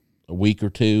 a week or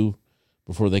two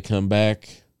before they come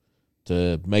back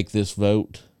to make this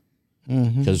vote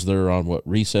because they're on,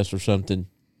 recess or something?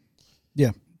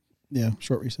 Yeah,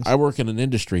 short recess. I work in an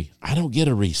industry. I don't get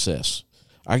a recess.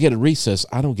 I get a recess.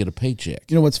 I don't get a paycheck.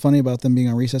 You know what's funny about them being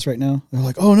on recess right now? They're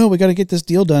like, oh, no, we got to get this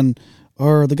deal done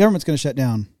or the government's going to shut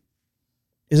down.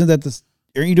 Isn't that this?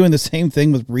 Aren't you doing the same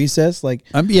thing with recess? Like,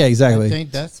 Yeah, exactly. I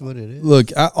think that's what it is. Look,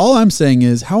 all I'm saying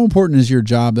is, how important is your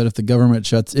job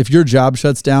that if your job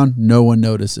shuts down, no one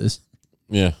notices?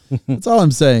 Yeah. That's all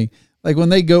I'm saying. Like when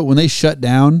they shut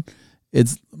down,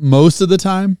 it's most of the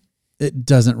time it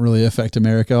doesn't really affect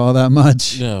America all that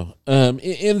much. No.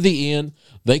 In the end,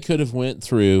 they could have went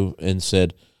through and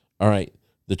said, all right,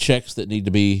 the checks that need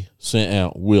to be sent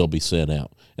out will be sent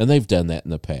out. And they've done that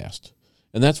in the past.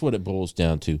 And that's what it boils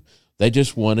down to. They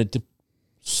just wanted to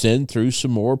send through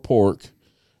some more pork,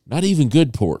 not even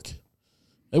good pork.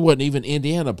 It wasn't even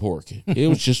Indiana pork. It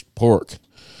was just pork.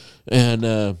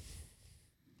 And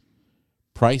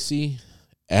pricey,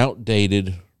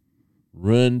 outdated,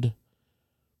 ruined.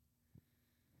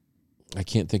 I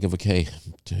can't think of a K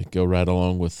to go right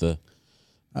along with the.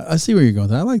 I see where you're going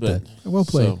with that. I like that. Well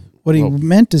played. So, what he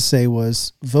meant to say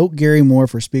was vote Gary Moore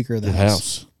for Speaker of the the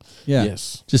House. house. Yeah.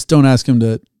 Yes. Just don't ask him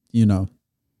to,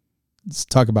 let's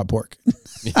talk about pork.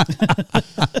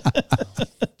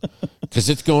 Because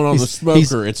it's going on the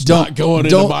smoker. It's don't- not going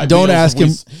into my Don't bills. ask him.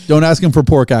 Don't ask him for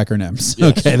pork acronyms.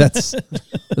 Yes. Okay,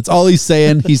 that's all he's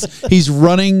saying. He's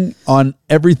running on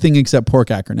everything except pork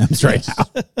acronyms right now.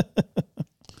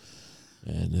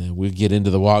 And we'll get into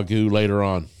the Wagyu later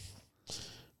on.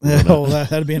 Oh,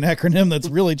 that'd be an acronym that's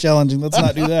really challenging. Let's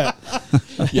not do that.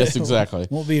 Yes, exactly.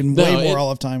 We'll be in No, way more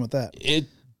all of time with that.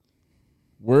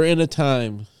 We're in a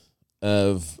time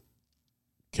of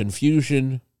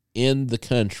confusion in the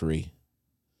country,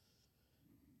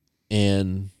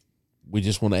 and we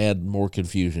just want to add more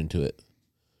confusion to it.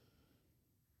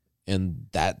 And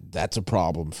that's a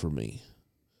problem for me.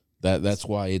 That's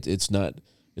why it's not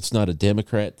It's not a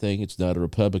Democrat thing. It's not a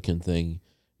Republican thing.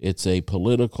 It's a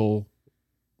political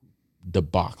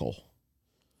debacle.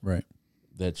 Right.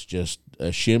 That's just a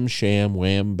shim sham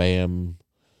wham bam.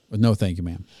 With no thank you,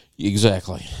 ma'am.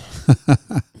 Exactly.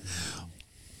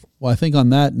 Well, I think on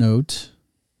that note,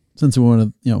 since we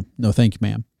want to, no thank you,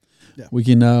 ma'am, we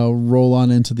can roll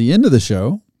on into the end of the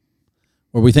show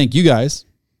where we thank you guys.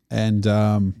 And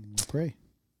Pray.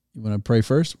 You want to pray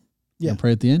first? You Yeah. wanna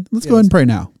pray at the end? Let's go ahead and pray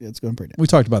now. Yeah, let's go and pray now. We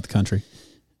talked about the country.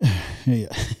 Yeah.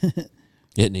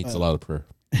 It needs a lot of prayer.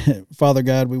 Father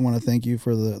God, we want to thank you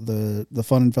for the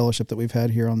fun and fellowship that we've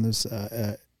had here on this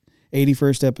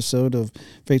 81st episode of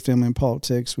Faith, Family, and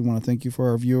Politics. We want to thank you for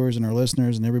our viewers and our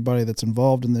listeners and everybody that's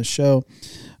involved in this show.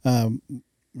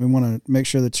 We want to make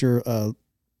sure that you're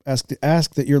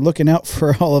ask that you're looking out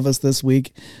for all of us this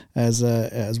week, as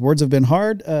words have been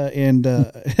hard and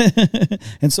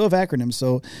and so have acronyms.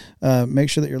 So make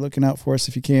sure that you're looking out for us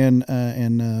if you can,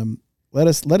 and let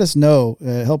us know.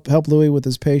 Help Louis with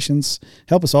his patience.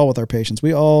 Help us all with our patience.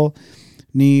 We all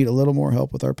need a little more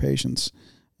help with our patience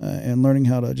and learning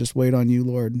how to just wait on you,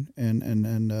 Lord,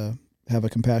 and have a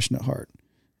compassionate heart.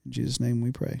 In Jesus' name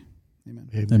we pray. Amen.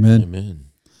 Amen. Amen.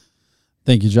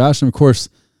 Thank you, Josh. And of course,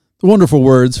 the wonderful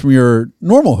words from your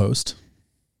normal host,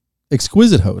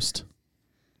 exquisite host,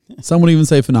 some would even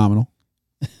say phenomenal,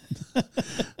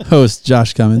 host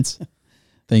Josh Cummins.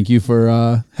 Thank you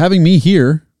for having me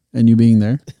here and you being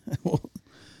there.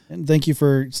 And thank you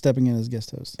for stepping in as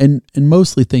guest host. And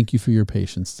mostly thank you for your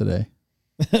patience today.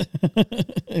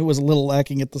 It was a little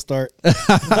lacking at the start.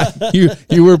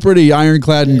 you were pretty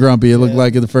ironclad and grumpy, it looked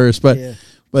like at the first, but Yeah.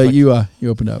 but you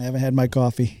opened up. I haven't had my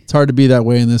coffee. It's hard to be that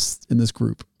way in this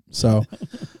group. So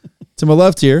to my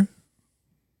left here,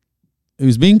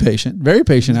 who's being patient, very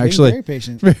patient Being actually. very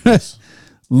patient.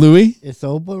 Louis. It's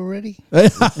over already? Hey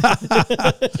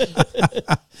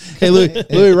Louis,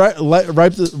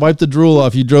 wipe the drool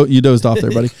off. You dozed off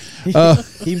there, buddy.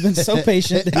 He's been so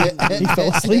patient. He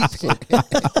fell asleep.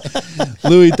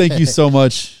 Louis, thank you so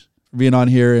much for being on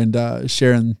here and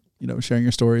sharing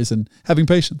your stories and having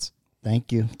patience.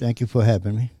 Thank you. Thank you for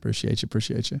having me. Appreciate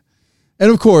you. And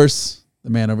of course, the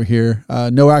man over here,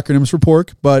 no acronyms for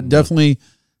pork, but definitely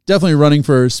running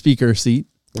for speaker seat.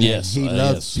 Yes. He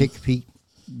loves Pick Pete.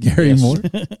 Gary Moore.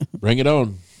 Bring it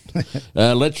on.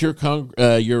 Let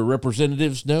your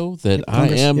representatives know that I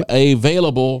Congress, am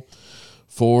available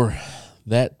for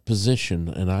that position,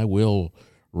 and I will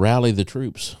rally the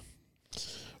troops.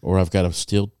 Or I've got a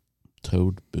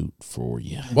steel-toed boot for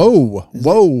you.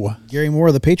 Whoa. Gary Moore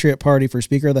of the Patriot Party for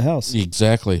Speaker of the House.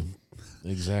 Exactly.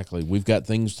 We've got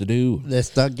things to do. Let's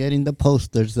start getting the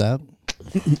posters out.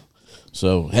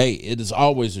 So, hey, it is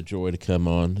always a joy to come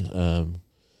on.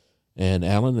 And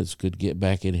Alan, it's good to get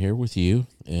back in here with you,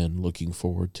 and looking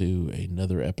forward to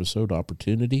another episode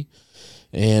opportunity.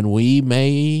 And we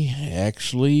may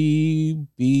actually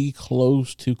be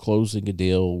close to closing a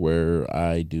deal where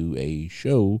I do a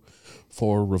show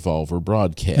for Revolver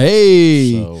Broadcast.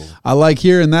 Hey, So, I like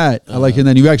hearing that.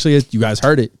 You guys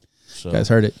heard it. You guys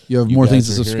heard it. You have more things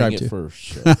to subscribe to.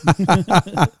 First, so.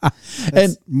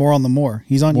 And more on the more.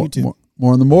 He's on YouTube.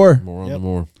 More on the more. More on the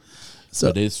more. So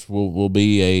but this will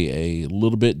be a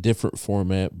little bit different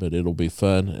format, but it'll be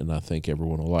fun, and I think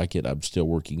everyone will like it. I'm still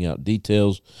working out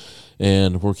details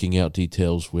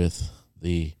with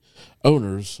the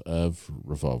owners of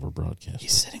Revolver Broadcast.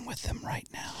 He's sitting with them right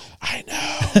now. I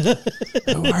know.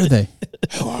 who are they?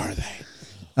 Who are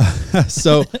they?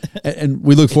 So, and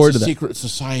we look forward to It's a that. secret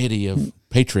society of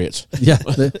patriots. Yeah,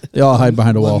 they all hide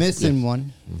behind a We're wall. missing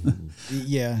one.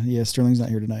 Yeah. Sterling's not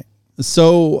here tonight.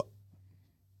 So,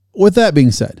 with that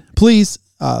being said, please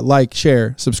like,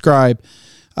 share, subscribe,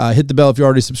 hit the bell if you're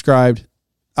already subscribed.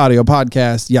 Audio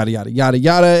podcast, yada, yada, yada,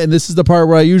 yada. And this is the part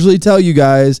where I usually tell you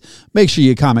guys, make sure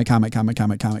you comment.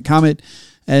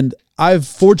 And I've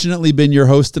fortunately been your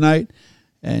host tonight.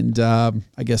 And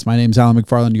I guess my name's Alan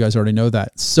McFarland. You guys already know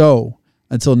that. So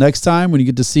until next time, when you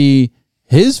get to see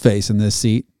his face in this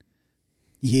seat,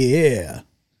 Yeah.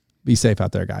 be safe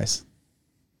out there, guys.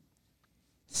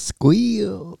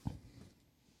 Squeal.